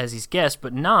he's guessed,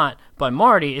 but not by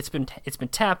Marty. It's been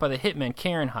tapped by the hitman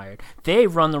Karen hired. They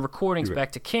run the recordings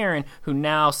back to Karen, who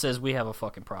now says we have a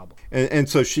fucking problem. And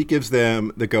so she gives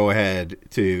them the go ahead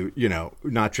to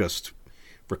not just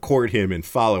record him and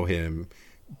follow him,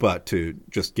 but to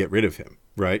just get rid of him.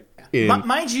 right?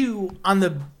 Mind you, in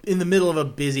the middle of a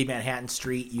busy Manhattan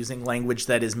street, using language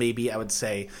that is maybe, I would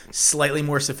say, slightly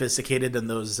more sophisticated than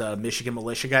those Michigan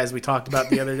militia guys we talked about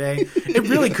the other day. It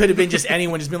really could have been just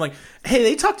anyone just being like, "Hey,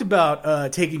 they talked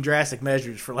about taking drastic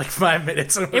measures for like 5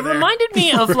 minutes." It reminded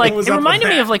me of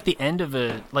like the end of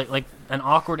a like an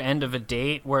awkward end of a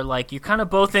date where like you're kind of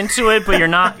both into it, but you're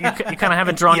not. You kind of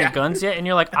haven't drawn your guns yet, and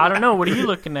you're like, "I don't know. What are you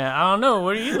looking at? I don't know.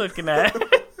 What are you looking at?"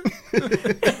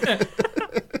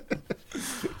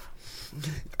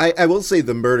 I will say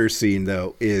the murder scene,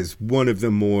 though, is one of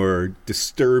the more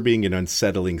disturbing and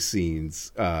unsettling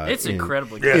scenes. It's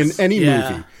incredibly good. In any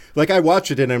movie. Like, I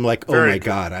watch it and I'm like, oh my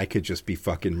God, I could just be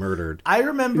fucking murdered. I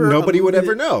remember... Nobody would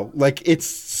ever know. Like,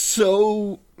 it's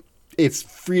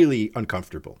really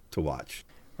uncomfortable to watch.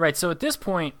 Right, so at this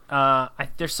point,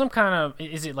 there's some kind of...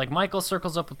 Is it like Michael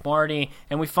circles up with Marty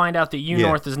and we find out that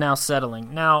North is now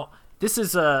settling. Now, this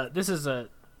is a...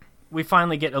 We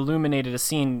finally get illuminated a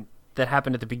scene that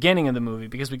happened at the beginning of the movie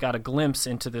because we got a glimpse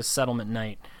into this settlement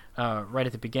night right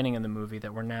at the beginning of the movie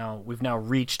that we've now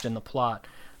reached in the plot.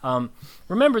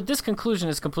 Remember, this conclusion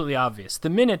is completely obvious. The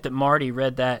minute that Marty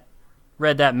read that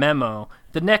memo,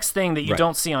 the next thing that you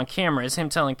don't see on camera is him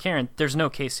telling Karen, "There's no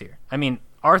case here." I mean,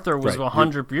 Arthur was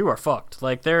 100. You are fucked.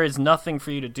 Like, there is nothing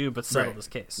for you to do but settle this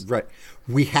case. Right.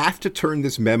 We have to turn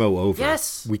this memo over.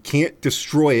 Yes. We can't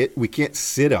destroy it. We can't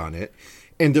sit on it.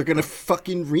 And they're going to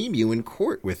fucking ream you in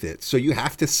court with it. So you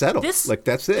have to settle. That's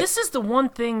it. This is the one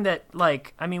thing that,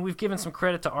 like, I mean, we've given some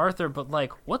credit to Arthur, but,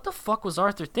 like, what the fuck was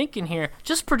Arthur thinking here?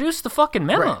 Just produce the fucking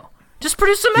memo. Right. Just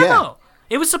produce the memo. Yeah.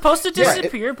 It was supposed to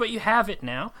disappear, but you have it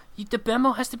now. The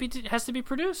memo has to be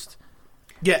produced.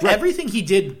 Yeah, everything he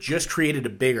did just created a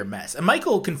bigger mess. And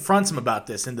Michael confronts him about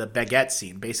this in the baguette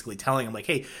scene, basically telling him, like,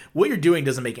 hey, what you're doing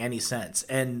doesn't make any sense.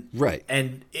 And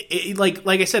it, like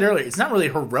I said earlier, it's not really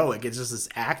heroic. It's just this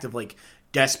act of, like,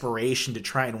 desperation to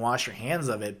try and wash your hands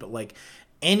of it. But, like,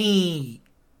 any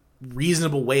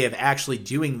reasonable way of actually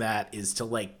doing that is to,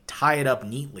 like, tie it up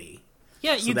neatly.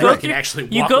 Yeah, you go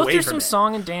through some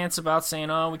song and dance about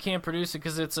saying, "Oh, we can't produce it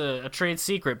because it's a trade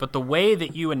secret." But the way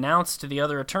that you announce to the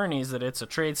other attorneys that it's a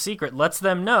trade secret lets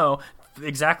them know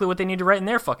exactly what they need to write in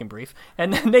their fucking brief,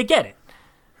 and then they get it.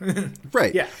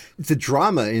 Right. Yeah. The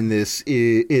drama in this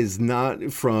is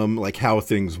not from like how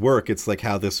things work. It's like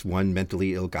how this one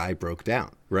mentally ill guy broke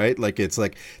down. Right. Like it's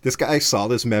like this guy saw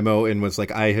this memo and was like,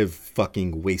 "I have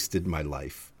fucking wasted my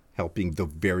life helping the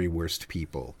very worst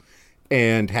people."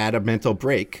 And had a mental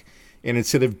break, and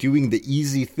instead of doing the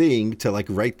easy thing to like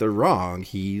right the wrong,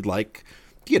 he like,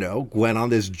 went on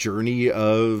this journey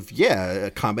of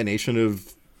a combination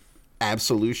of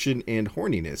absolution and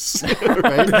horniness,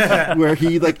 right? Where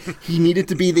he needed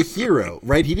to be the hero,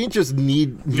 right? He didn't just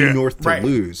need North to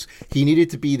lose. He needed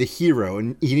to be the hero,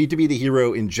 and he needed to be the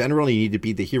hero in general. He needed to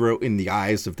be the hero in the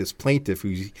eyes of this plaintiff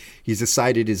who he's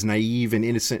decided is naive and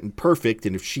innocent and perfect.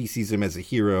 And if she sees him as a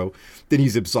hero, then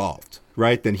he's absolved,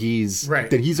 right? Then he's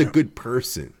a good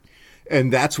person,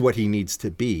 and that's what he needs to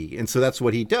be. And so that's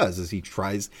what he does is he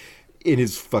tries in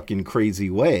his fucking crazy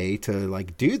way to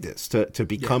like do this to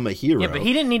become a hero. Yeah, but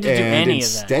he didn't need to do any of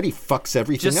that. Instead, he fucks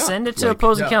everything up. Just send it to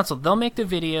opposing counsel. They'll make the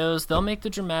videos. They'll make the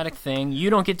dramatic thing.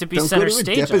 You don't get to be center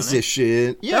stage on it.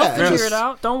 Deposition. Yeah, they'll figure it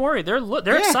out. Don't worry. They're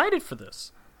excited for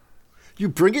this. You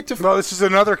bring it to. No, this is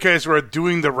another case where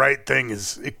doing the right thing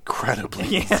is incredibly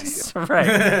easy. Yes,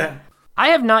 right. I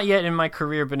have not yet in my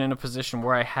career been in a position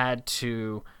where I had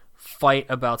to fight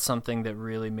about something that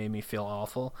really made me feel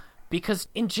awful. Because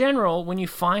in general, when you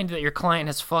find that your client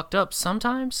has fucked up,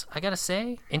 sometimes, I gotta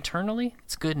say, internally,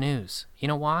 it's good news. You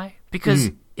know why?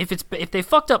 Because if they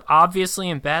fucked up obviously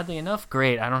and badly enough,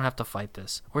 great, I don't have to fight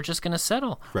this. We're just gonna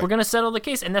settle. Right. We're gonna settle the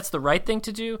case, and that's the right thing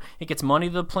to do. It gets money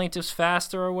to the plaintiffs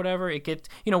faster or whatever. It gets,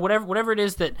 whatever it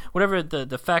is that, whatever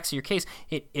the facts of your case,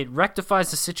 it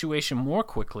rectifies the situation more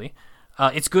quickly.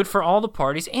 It's good for all the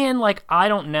parties, and like I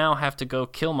don't now have to go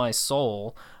kill my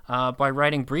soul by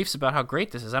writing briefs about how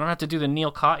great this is. I don't have to do the Neil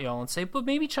Katyal and say, but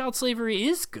maybe child slavery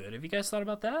is good. Have you guys thought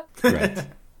about that? Right.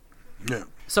 Yeah.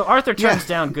 So Arthur turns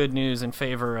down good news in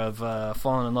favor of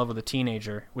falling in love with a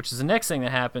teenager, which is the next thing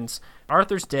that happens.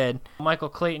 Arthur's dead. Michael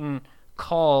Clayton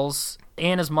calls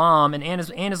Anna's mom, and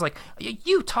Anna's like,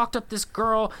 you talked up this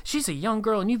girl. She's a young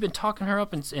girl, and you've been talking her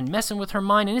up and messing with her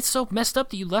mind, and it's so messed up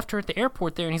that you left her at the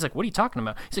airport there. And he's like, what are you talking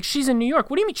about? He's like, she's in New York.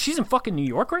 What do you mean? She's in fucking New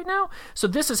York right now? So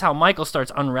this is how Michael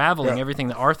starts unraveling everything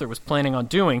that Arthur was planning on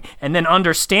doing, and then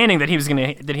understanding that he was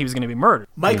gonna be murdered.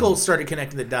 Michael started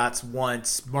connecting the dots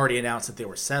once Marty announced that they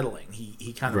were settling.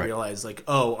 He kind of realized, like,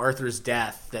 oh, Arthur's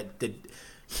death, that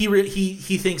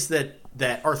he thinks that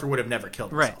that Arthur would have never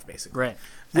killed himself, basically. Right.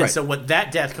 And so what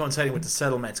that death coinciding with the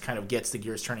settlements kind of gets the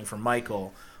gears turning for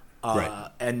Michael.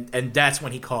 And that's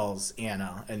when he calls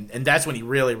Anna, and that's when he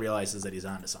really realizes that he's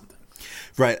onto something.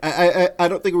 Right. I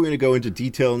don't think we're going to go into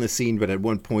detail in this scene, but at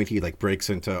one point he like breaks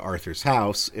into Arthur's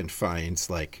house and finds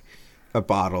like a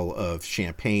bottle of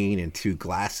champagne and 2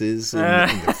 glasses in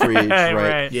the fridge,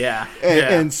 right? Yeah.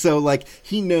 And so like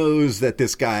he knows that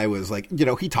this guy was like, you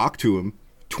know, he talked to him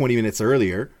 20 minutes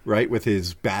earlier, right, with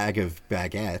his bag of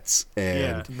baguettes,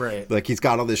 and like he's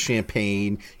got all this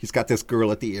champagne, he's got this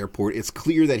girl at the airport. It's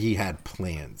clear that he had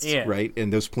plans, right,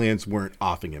 and those plans weren't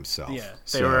offing himself.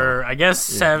 They were, I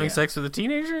guess, having sex with a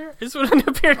teenager is what it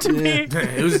appeared to be.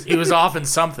 He was offing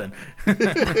something.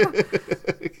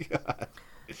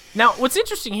 Now, what's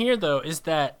interesting here, though, is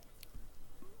that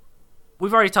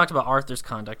we've already talked about Arthur's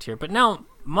conduct here, but now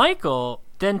Michael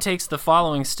then takes the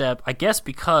following step, I guess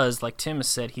because, like Tim has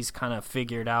said, he's kind of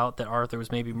figured out that Arthur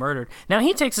was maybe murdered. Now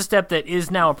he takes a step that is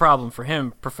now a problem for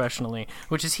him professionally,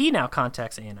 which is he now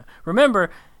contacts Anna. Remember,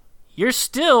 you're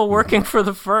still working for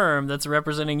the firm that's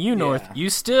representing you, North. You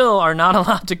still are not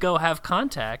allowed to go have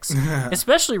contacts,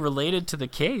 especially related to the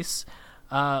case,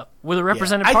 with a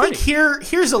represented party. I think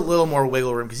here's a little more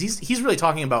wiggle room, because he's really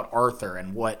talking about Arthur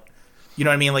and what, you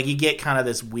know what I mean? Like, you get kind of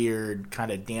this weird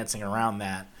kind of dancing around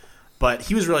that. But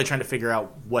he was really trying to figure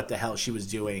out what the hell she was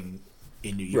doing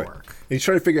in New York. Right. He's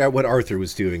trying to figure out what Arthur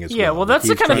was doing as well. Yeah, well, that's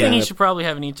the kind of thing he should probably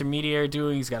have an intermediary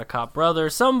doing. He's got a cop brother.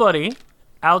 Somebody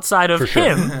outside of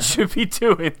him should be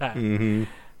doing that. Mm-hmm.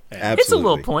 It's a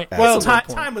little point. Well,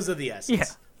 time was of the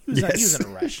essence. Yeah. He was in a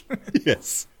rush.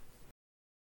 Yes.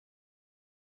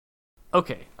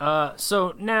 Okay,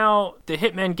 so now the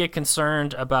hitmen get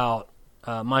concerned about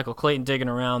Michael Clayton digging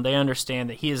around. They understand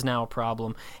that he is now a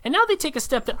problem. And now they take a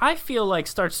step that I feel like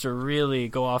starts to really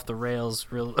go off the rails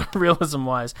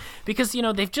realism-wise. Because, you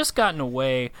know, they've just gotten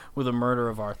away with the murder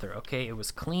of Arthur, okay? It was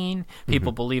clean.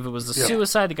 People believe it was a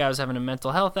suicide. The guy was having a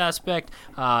mental health aspect.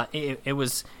 It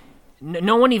was...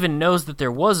 No one even knows that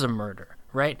there was a murder,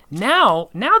 right? Now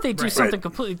they do something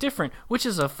completely different, which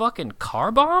is a fucking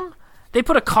car bomb? They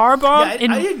put a car bomb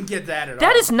in... I didn't get that at all.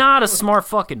 That is not a smart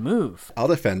fucking move. I'll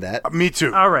defend that. Me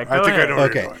too. All right, go ahead. I know where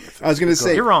you're going with this. I was going to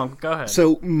say... You're wrong. Go ahead.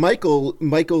 So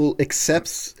Michael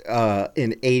accepts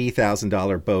an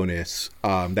 $80,000 bonus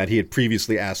that he had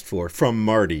previously asked for from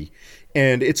Marty.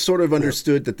 And it's sort of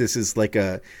understood that this is like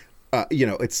a...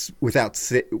 it's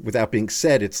without being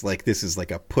said, it's like this is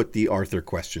like a put the Arthur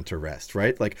question to rest,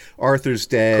 right? Like Arthur's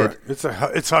dead.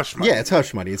 Correct. It's hush money. Yeah, it's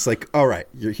hush money. It's like, all right,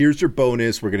 here's your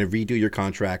bonus. We're going to redo your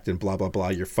contract and blah blah blah.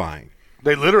 You're fine.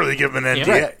 They literally give him an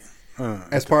NDA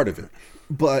as part of it.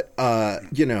 But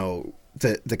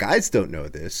the guys don't know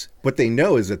this. What they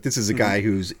know is that this is a guy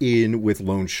who's in with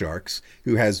loan sharks,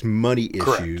 who has money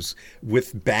issues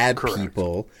with bad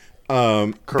people. They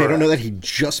don't know that he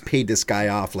just paid this guy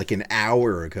off like an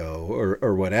hour ago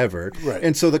or whatever. Right.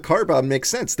 And so the car bomb makes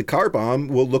sense. The car bomb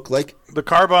will look like... The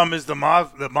car bomb is the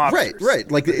mobsters.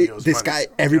 Right. Like this guy,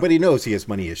 everybody knows he has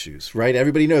money issues, right?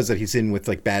 Everybody knows that he's in with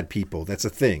like bad people. That's a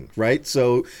thing, right?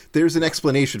 So there's an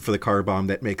explanation for the car bomb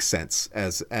that makes sense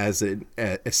as an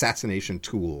assassination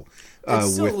tool.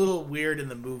 It's still a little weird in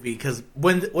the movie because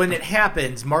when it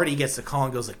happens, Marty gets the call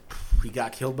and goes like, he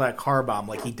got killed by a car bomb,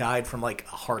 like he died from like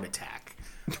a heart attack.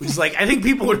 Which is like, I think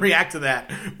people would react to that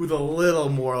with a little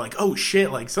more like, oh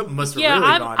shit, like something must have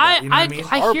really gone down. You know what I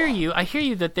mean? I hear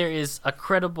you that there is a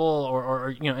credible or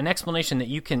an explanation that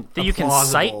you can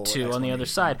cite to on the other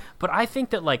side. But I think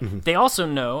that like they also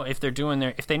know if they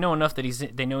know enough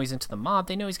that they know he's into the mob,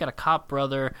 they know he's got a cop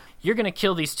brother. You're going to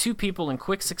kill these two people in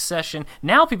quick succession.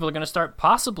 Now people are going to start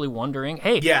possibly wondering,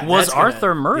 hey, was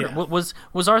Arthur murdered? Yeah.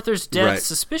 Was Arthur's death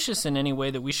suspicious in any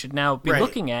way that we should now be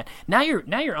looking at? Now you're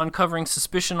uncovering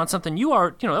suspicion on something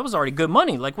that was already good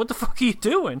money. Like, what the fuck are you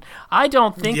doing? I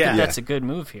don't think that's a good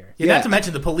move here. Yeah, not to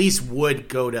mention the police would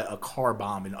go to a car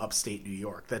bomb in upstate New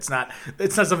York. That's not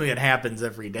something that happens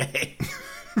every day.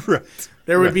 Right.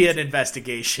 There would be an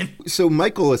investigation. So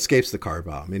Michael escapes the car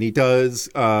bomb, and he does.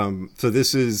 So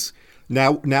this is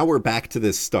now we're back to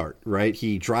this start, right?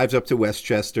 He drives up to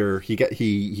Westchester. He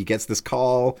gets this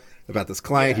call about this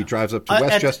client. He drives up to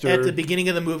Westchester. At the beginning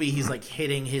of the movie, he's like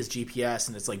hitting his GPS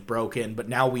and it's like broken. But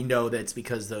now we know that it's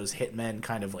because those hitmen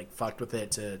kind of like fucked with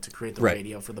it to create the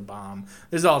radio for the bomb.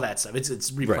 There's all that stuff.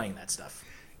 It's replaying that stuff.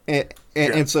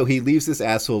 And so he leaves this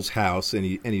asshole's house and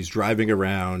he's driving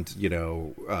around,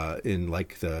 in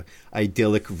like the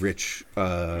idyllic, rich,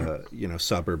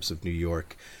 suburbs of New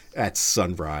York at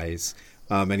sunrise.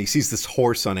 And he sees this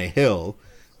horse on a hill,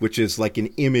 which is like an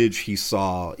image he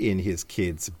saw in his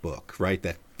kid's book, right?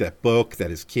 That that book that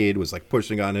his kid was like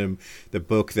pushing on him, the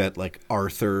book that like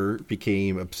Arthur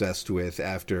became obsessed with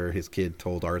after his kid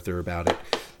told Arthur about it,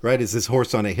 right? Is this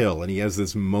Horse on a Hill, and he has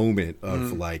this moment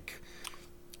of like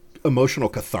emotional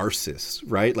catharsis,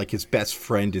 right? Like his best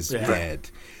friend is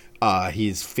dead.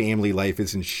 His family life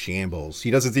is in shambles. He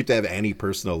doesn't seem to have any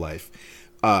personal life.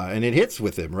 And it hits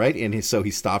with him, right? And so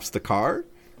he stops the car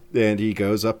and he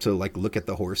goes up to like look at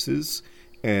the horses.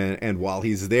 And while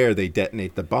he's there, they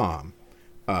detonate the bomb.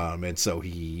 And so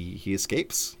he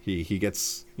escapes. He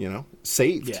gets,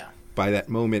 saved by that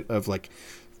moment of like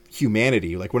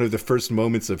humanity, like one of the first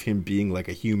moments of him being like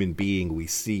a human being we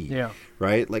see. Yeah.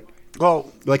 Right? Like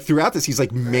throughout this, he's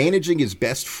like managing his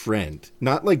best friend,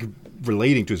 not like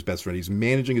relating to his best friend. He's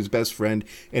managing his best friend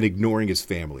and ignoring his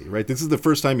family, right? This is the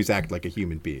first time he's acted like a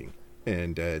human being,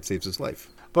 and it saves his life.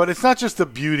 But it's not just the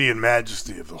beauty and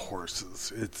majesty of the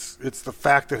horses. It's the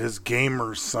fact that his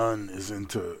gamer son is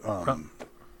into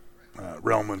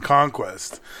Realm and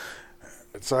Conquest.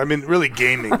 So, I mean, really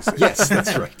gaming. Yes,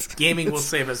 that's right. Gaming will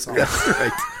save us all. That's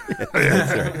right.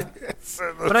 That's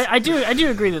right. But I do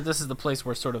agree that this is the place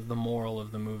where sort of the moral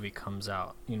of the movie comes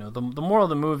out. The moral of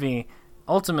the movie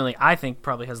ultimately, I think,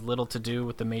 probably has little to do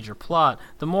with the major plot.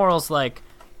 The moral's like,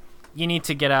 you need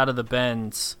to get out of the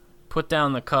bends, put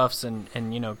down the cuffs, and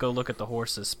go look at the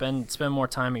horses. Spend more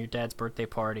time at your dad's birthday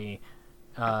party.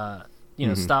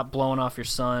 Stop blowing off your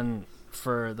son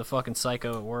for the fucking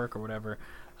psycho at work or whatever.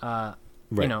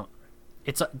 Right.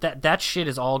 It's that shit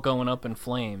is all going up in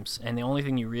flames, and the only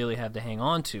thing you really have to hang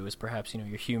on to is perhaps your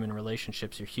human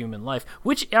relationships, your human life,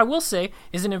 which I will say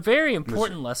is a very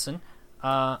important lesson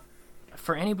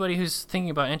for anybody who's thinking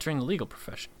about entering the legal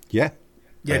profession. Yeah,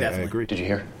 definitely. I agree. Did you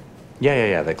hear?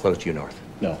 Yeah. They closed due north.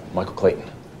 No, Michael Clayton.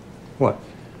 What?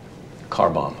 Car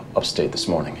bomb upstate this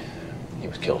morning. He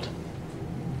was killed.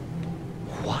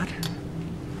 What?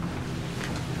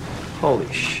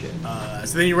 Holy shit.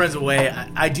 So then he runs away.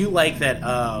 I do like that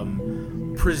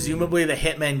presumably the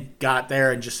hitman got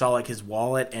there and just saw like his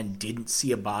wallet and didn't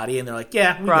see a body, and they're like,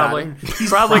 yeah, we probably. got him. He's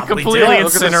probably completely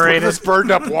incinerated. Look at this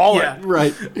burned up wallet. Yeah.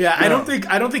 Right. Yeah, I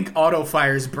don't think auto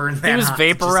fires burn that. He was hot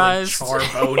vaporized. To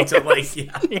just, char bone to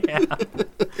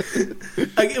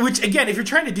which again, if you're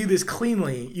trying to do this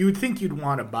cleanly, you would think you'd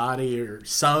want a body or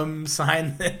some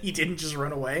sign that he didn't just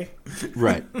run away.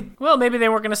 Right. Well, maybe they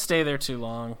weren't going to stay there too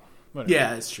long. Whatever.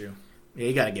 Yeah, that's true. Yeah,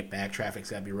 you got to get back.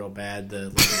 Traffic's got to be real bad. The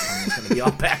tunnel's going to be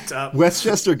all backed up.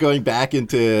 Westchester going back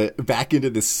into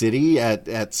the city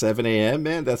at 7 a.m.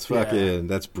 Man, that's fucking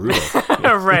that's brutal.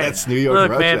 Right. That's New York.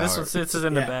 Look, rush man, hour. this is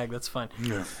in the bag. That's fine.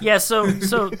 Yeah. So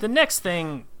the next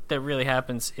thing that really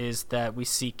happens is that we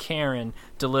see Karen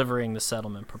delivering the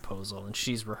settlement proposal, and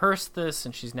she's rehearsed this,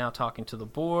 and she's now talking to the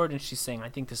board, and she's saying, I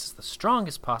think this is the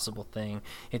strongest possible thing.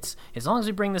 It's as long as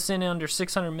we bring this in under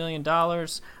 $600 million,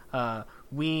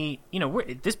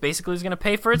 this basically is going to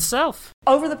pay for itself.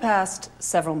 Over the past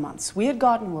several months, we had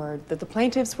gotten word that the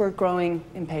plaintiffs were growing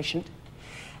impatient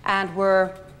and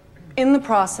were in the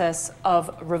process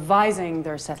of revising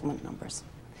their settlement numbers.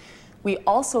 We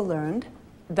also learned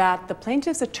that the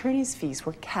plaintiffs' attorneys' fees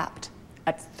were capped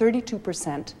at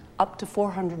 32% up to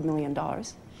 $400 million,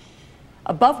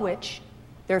 above which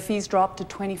their fees dropped to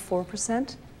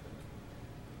 24%.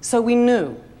 So we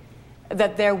knew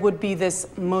that there would be this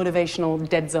motivational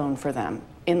dead zone for them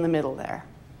in the middle there.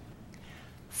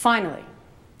 Finally,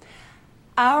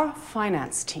 our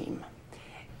finance team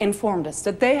informed us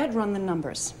that they had run the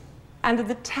numbers and that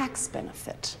the tax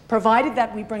benefit, provided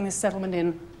that we bring this settlement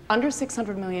in under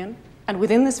 $600 million and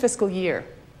within this fiscal year,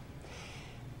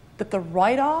 that the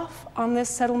write-off on this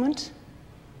settlement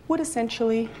would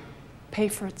essentially pay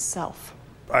for itself.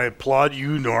 I applaud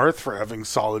you, North, for having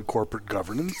solid corporate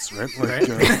governance, right?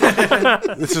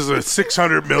 This is a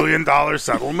 $600 million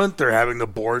settlement. They're having the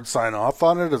board sign off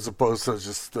on it as opposed to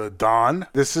just Don.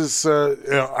 This is,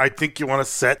 I think you want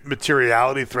to set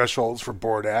materiality thresholds for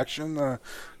board action.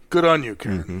 Good on you,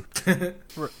 Karen.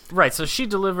 Mm-hmm. Right, so she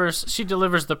delivers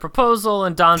the proposal,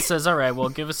 and Don says, all right, well,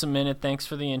 give us a minute. Thanks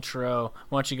for the intro.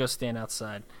 Why don't you go stand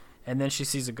outside? And then she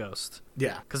sees a ghost.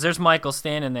 Yeah. Because there's Michael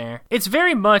standing there. It's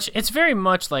very much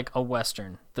like a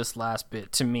Western, this last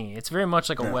bit, to me. It's very much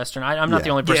like a Western. I'm not the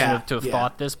only person to have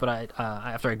thought this, but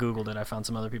after I Googled it, I found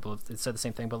some other people that said the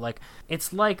same thing. But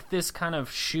it's like this kind of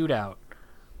shootout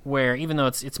where even though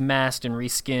it's masked and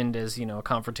reskinned as, a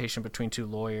confrontation between two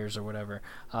lawyers or whatever,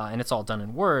 and it's all done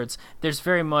in words, there's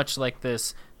very much like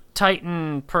this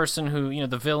Titan person who,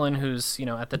 the villain who's,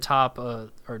 at the top or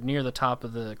near the top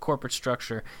of the corporate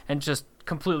structure and just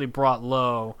completely brought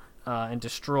low and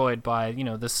destroyed by,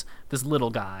 this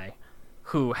little guy.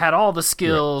 who had all the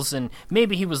skills, and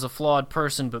maybe he was a flawed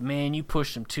person, but man, you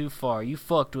pushed him too far. You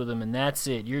fucked with him, and that's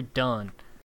it. You're done.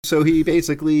 So he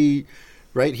basically,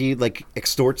 right, he like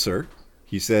extorts her.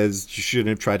 He says you shouldn't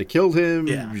have tried to kill him.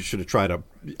 Yeah. You should have tried to.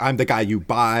 I'm the guy you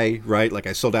buy, right? Like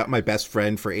I sold out my best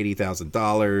friend for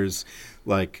 $80,000.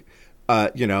 Like,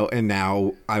 and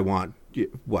now I want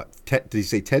what? Did he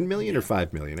say 10 million or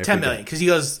 5 million? 10 million, because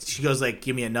she goes like,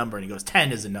 give me a number, and he goes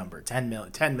 10 is a number, 10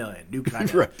 million, new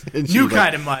kind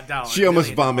of dollar. She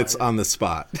almost vomits on the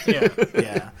spot.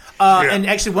 Yeah. And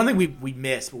actually, one thing we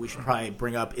missed, but we should probably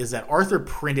bring up, is that Arthur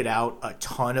printed out a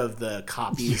ton of the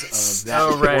copies of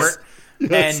that report.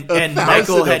 And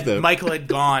Michael had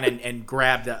gone and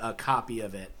grabbed a copy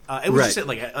of it. It was just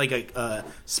like a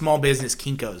small business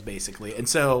Kinko's basically, and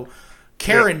so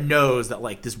Karen knows that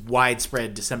like this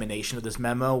widespread dissemination of this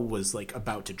memo was like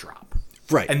about to drop,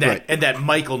 and that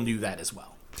Michael knew that as well.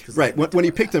 Right. When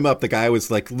he picked him up, the guy was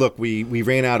like, "Look, we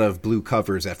ran out of blue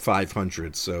covers at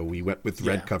 500, so we went with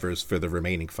red covers for the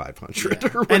remaining 500."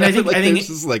 Yeah. And I think this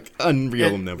is like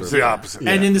unreal number. It's the opposite.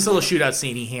 And in this little shootout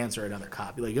scene, he hands her another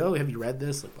copy, like, "Oh, have you read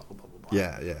this?" Like, blah blah blah blah.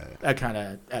 Yeah. That kind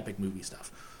of epic movie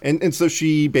stuff. And so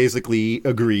she basically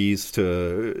agrees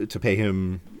to pay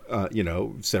him,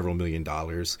 several $1 million.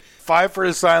 5 for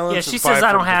his silence. Yeah, she says,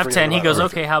 I don't have 10. He goes,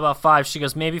 okay, how about 5? She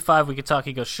goes, maybe 5, we could talk.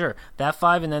 He goes, sure. That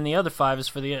 5, and then the other 5 is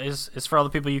for all the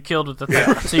people you killed with the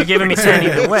thing. So you're giving me 10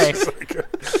 either way.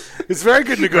 It's very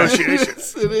good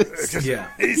negotiations. It is. Yeah.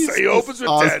 He opens with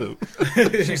awesome.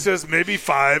 10. She says maybe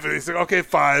 5, and he's like, okay,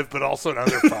 5, but also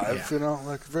another 5.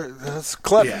 That's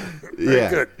clever. Yeah. Very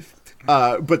good.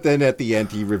 But then at the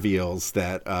end, he reveals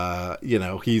that,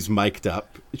 he's mic'd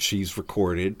up. She's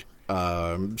recorded.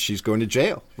 She's going to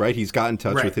jail, right? He's got in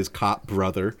touch with his cop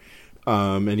brother,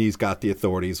 and he's got the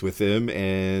authorities with him.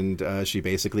 And she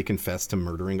basically confessed to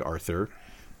murdering Arthur,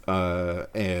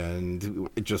 and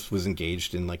it just was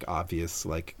engaged in like obvious,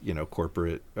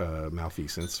 corporate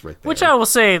malfeasance right there. Which I will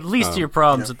say, least of your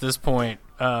problems at this point.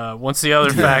 Once the other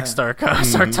facts start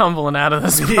tumbling out of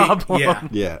this problem.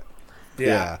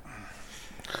 Yeah.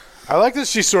 I like that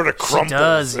she sort of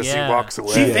crumbles as he walks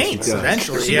away. She faints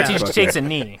eventually. She takes a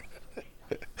knee.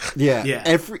 Yeah.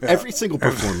 Every single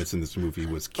performance in this movie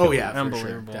was killer. Oh yeah,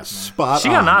 unbelievable. Sure. Spot she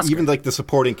got an on. Oscar. Even like the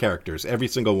supporting characters, every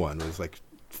single one was like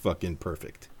fucking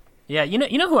perfect. Yeah, you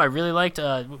know who I really liked?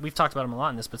 We've talked about him a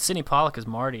lot in this, but Sidney Pollack as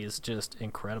Marty is just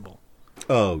incredible.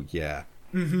 Oh yeah.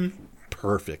 Mm-hmm.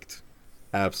 Perfect.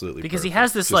 Absolutely, because perfect. He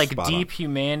has this just like deep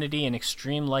humanity and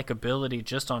extreme likability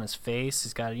just on his face.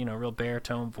 He's got a real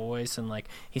baritone voice, and like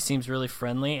he seems really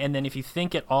friendly. And then if you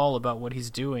think at all about what he's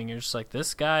doing, you're just like,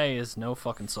 this guy is no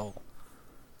fucking soul.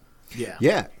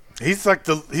 Yeah.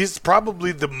 He's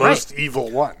probably the most evil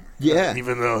one. Yeah,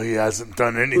 even though he hasn't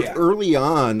done anything. Early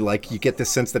on, like you get the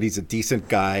sense that he's a decent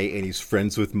guy and he's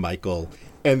friends with Michael.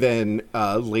 And then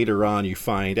later on, you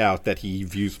find out that he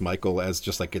views Michael as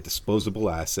just like a disposable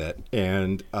asset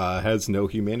and has no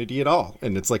humanity at all.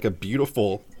 And it's like a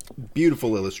beautiful,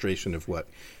 beautiful illustration of what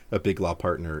a big law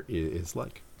partner is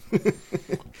like.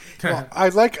 Well, I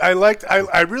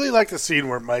really like the scene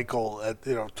where Michael,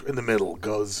 in the middle,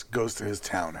 goes to his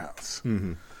townhouse,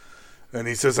 and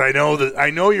he says, "I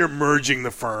know you're merging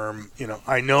the firm.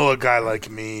 I know a guy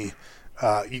like me."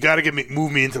 You got to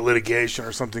move me into litigation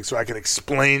or something so I can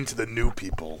explain to the new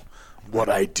people what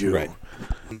I do. Right.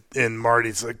 And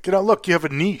Marty's like, look, you have a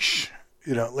niche.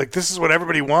 This is what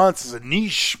everybody wants is a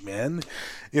niche, man.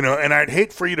 And I'd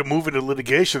hate for you to move into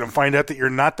litigation and find out that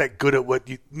you're not that good at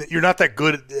you're not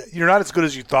as good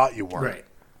as you thought you were. Right.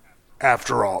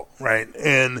 After all, right?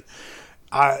 And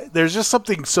there's just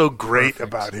something so great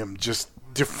about him just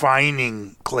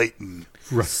defining Clayton.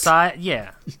 Right.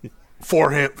 Yeah.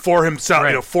 For himself,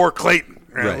 right. For Clayton.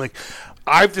 Right? Right. Like,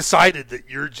 I've decided that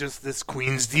you're just this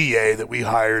Queens DA that we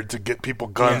hired to get people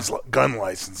gun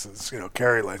licenses,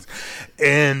 carry license.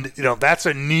 And, that's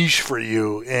a niche for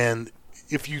you. And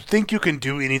if you think you can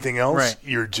do anything else,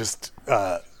 you're just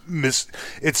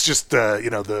it's just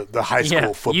the high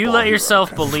school football. You let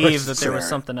yourself believe that there was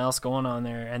something else going on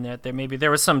there, and that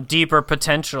there was some deeper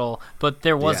potential, but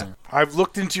there wasn't. I've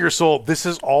looked into your soul. This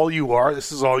is all you are.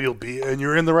 This is all you'll be, and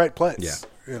you're in the right place.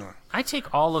 Yeah. I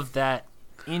take all of that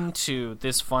into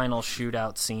this final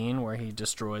shootout scene where he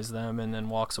destroys them and then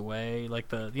walks away, like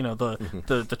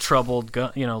the troubled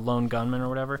lone gunman or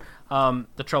whatever,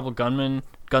 the troubled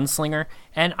gunslinger,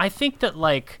 and I think that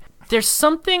there's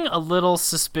something a little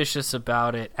suspicious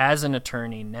about it as an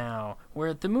attorney now,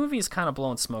 where the movie is kind of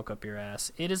blowing smoke up your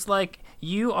ass. It is like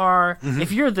you are,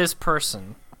 if you're this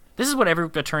person, This is what every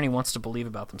attorney wants to believe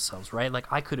about themselves, right?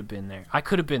 Like, I could have been there.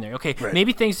 Okay, right.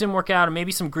 Maybe things didn't work out, or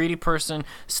maybe some greedy person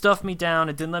stuffed me down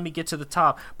and didn't let me get to the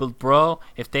top. But, bro,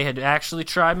 if they had actually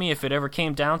tried me, if it ever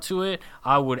came down to it,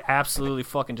 I would absolutely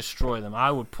fucking destroy them. I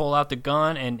would pull out the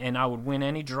gun, and I would win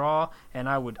any draw, and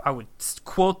I would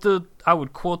quote the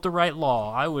right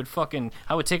law. I would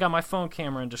take out my phone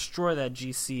camera and destroy that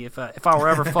GC if I were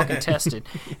ever fucking tested.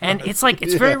 And it's like,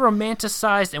 it's very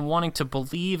romanticized and wanting to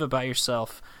believe about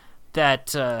yourself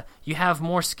that you have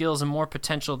more skills and more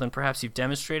potential than perhaps you've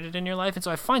demonstrated in your life. And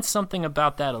so I find something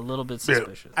about that a little bit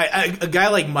suspicious. A guy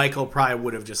like Michael probably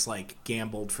would have just like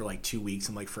gambled for like 2 weeks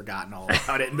and like forgotten all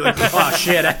about it and be like, oh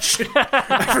shit, I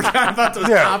forgot about those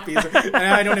copies and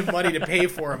I don't have money to pay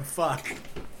for them. Fuck.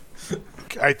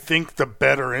 I think the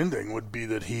better ending would be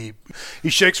that he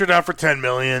shakes her down for $10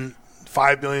 million.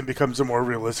 $5 million becomes a more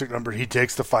realistic number. He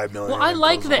takes the $5 million. Well, I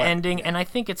like the ending, and I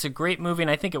think it's a great movie,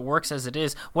 and I think it works as it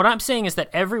is. What I'm saying is that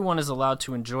everyone is allowed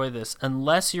to enjoy this,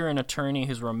 unless you're an attorney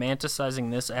who's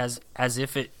romanticizing this as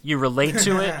if you relate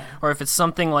to it, or if it's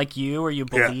something like you, or you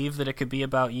believe that it could be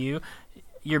about you.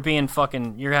 You're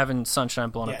having sunshine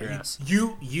blown up your ass.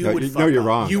 You're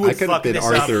wrong. You would I could have been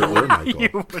Arthur or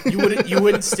Michael. you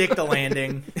wouldn't stick the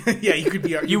landing. Yeah, you could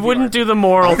be. You wouldn't do the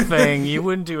moral thing. You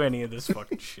wouldn't do any of this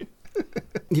fucking shit.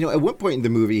 At one point in the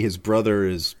movie, his brother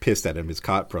is pissed at him. His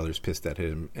cop brother's pissed at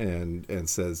him and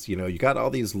says, you got all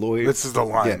these lawyers. This is the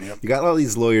line. Yep. You got all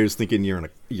these lawyers thinking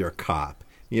you're a cop.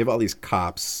 You have all these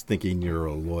cops thinking you're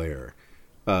a lawyer,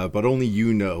 but only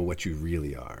you know what you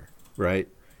really are, right?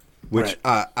 Which,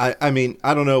 I mean,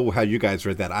 I don't know how you guys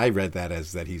read that. I read that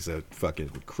as that he's a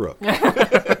fucking crook.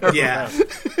 Yeah.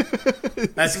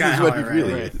 That's kind of how what I he read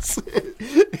really it.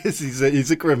 is.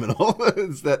 He's a criminal.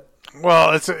 Is that?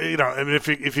 Well, it's I mean,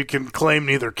 if you can claim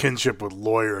neither kinship with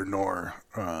lawyer nor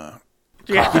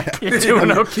you're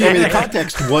doing okay. I mean, the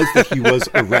context was that he was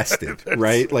arrested,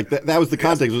 right? Like that was the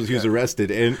context was he was arrested,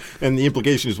 and the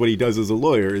implication is what he does as a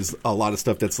lawyer is a lot of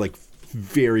stuff that's like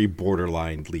very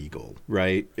borderline legal,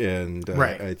 right? And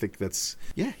I think that's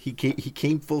he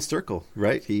came full circle,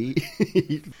 right?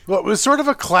 Well, it was sort of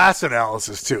a class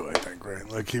analysis too, I think, right?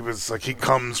 Like he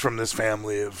comes from this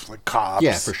family of like cops,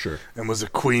 yeah, for sure, and was a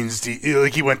Queens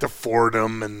like he went to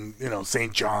Fordham and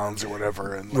St. John's or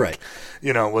whatever, and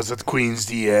was at Queens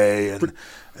DA,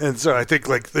 and so I think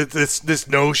like this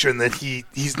notion that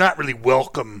he's not really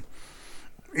welcome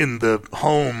in the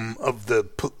home of the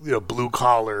blue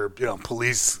collar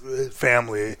police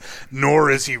family, nor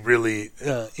is he really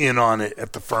in on it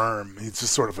at the firm. He's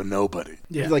just sort of a nobody.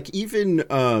 Yeah, like even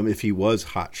if he was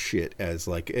hot shit as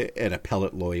like an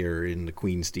appellate lawyer in the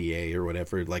Queen's DA or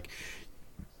whatever, like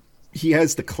he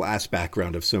has the class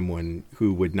background of someone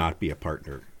who would not be a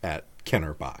partner at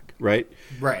Kenner Bach, right?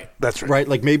 Right. That's right. Right,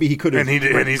 like maybe he could have...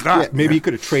 And he's not. Yeah, maybe he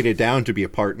could have traded down to be a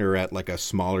partner at like a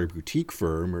smaller boutique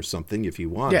firm or something if he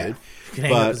wanted. Yeah, he can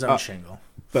hang up his own shingle.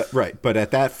 But at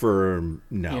that firm,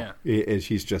 no. Yeah.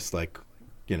 He's just like,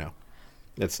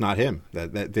 that's not him.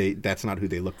 That's not who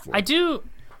they look for. I do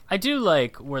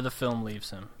like where the film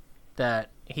leaves him. That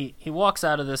he walks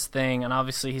out of this thing, and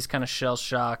obviously he's kind of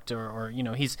shell-shocked, or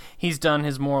he's done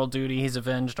his moral duty, he's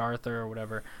avenged Arthur or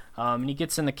whatever, and he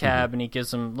gets in the cab and he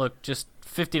gives him, look, just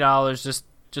 $50,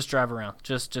 just drive around,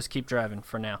 just keep driving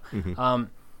for now.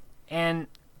 And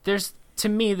there's, to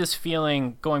me, this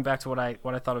feeling, going back to what I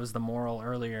thought was the moral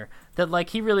earlier, that like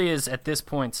he really is at this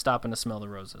point stopping to smell the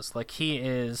roses. Like he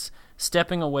is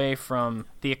stepping away from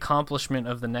the accomplishment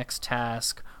of the next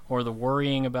task, or the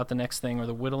worrying about the next thing, or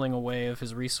the whittling away of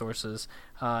his resources,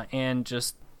 and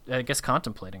just, I guess,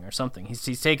 contemplating or something.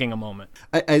 He's taking a moment.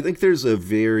 I think there's a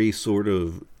very sort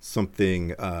of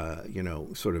something,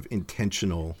 sort of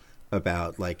intentional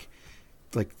about like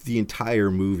the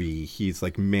entire movie. He's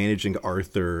like managing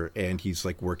Arthur, and he's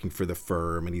like working for the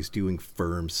firm, and he's doing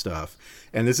firm stuff.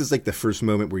 And this is like the first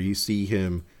moment where you see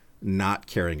him not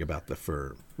caring about the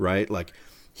firm, right? Like,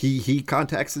 He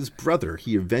contacts his brother.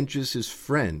 He avenges his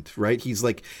friend, right? He's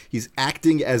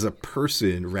acting as a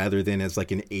person rather than as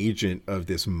like an agent of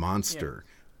this monster.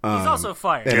 He's also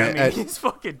fired. He's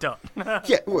fucking done. I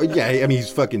mean, he's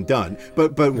fucking done.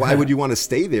 But why would you want to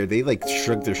stay there? They like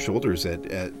shrug their shoulders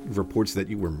at reports that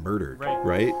you were murdered,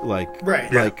 right?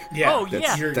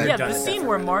 The scene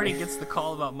where Marty gets the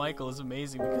call about Michael is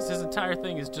amazing because his entire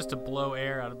thing is just to blow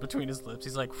air out of between his lips.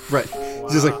 He's like, right. Wow.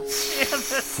 He's just like,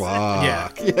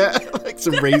 fuck. Yeah, like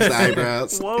some raised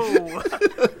eyebrows. Whoa.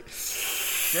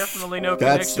 Definitely no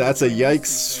connection. That's a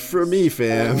yikes for me,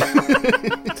 fam.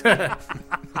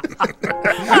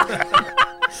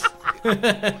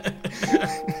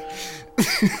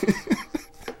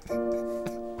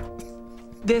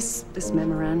 This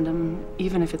memorandum,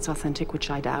 even if if it's authentic, which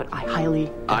I doubt. I highly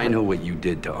doubt. I know what you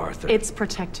did to Arthur. It's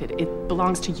protected. It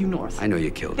belongs to you, North. I know you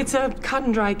killed him. It's a cut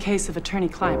and dry case of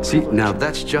attorney-client See, privilege. now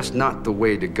that's just not the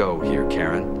way to go here,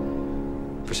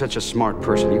 Karen. For such a smart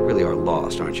person, you really are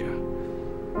lost, aren't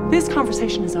you? This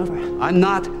conversation is over. I'm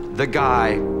not the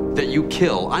guy that you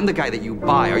kill. I'm the guy that you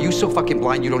buy. Are you so fucking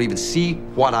blind you don't even see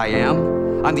what I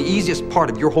am? I'm the easiest part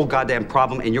of your whole goddamn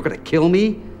problem, and you're gonna kill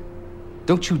me?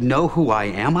 Don't you know who I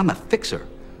am? I'm a fixer.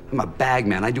 I'm a bag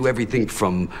man. I do everything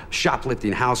from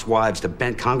shoplifting housewives to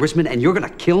bent congressmen, and you're gonna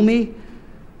kill me?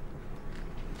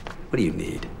 What do you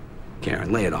need?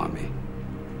 Karen, lay it on me.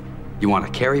 You want a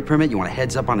carry permit? You want a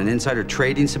heads up on an insider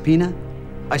trading subpoena?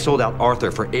 I sold out Arthur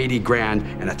for 80 grand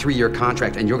and a 3-year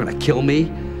contract, and you're gonna kill me?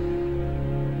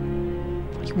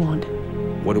 What do you want?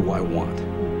 What do I want?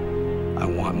 I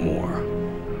want more.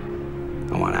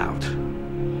 I want out.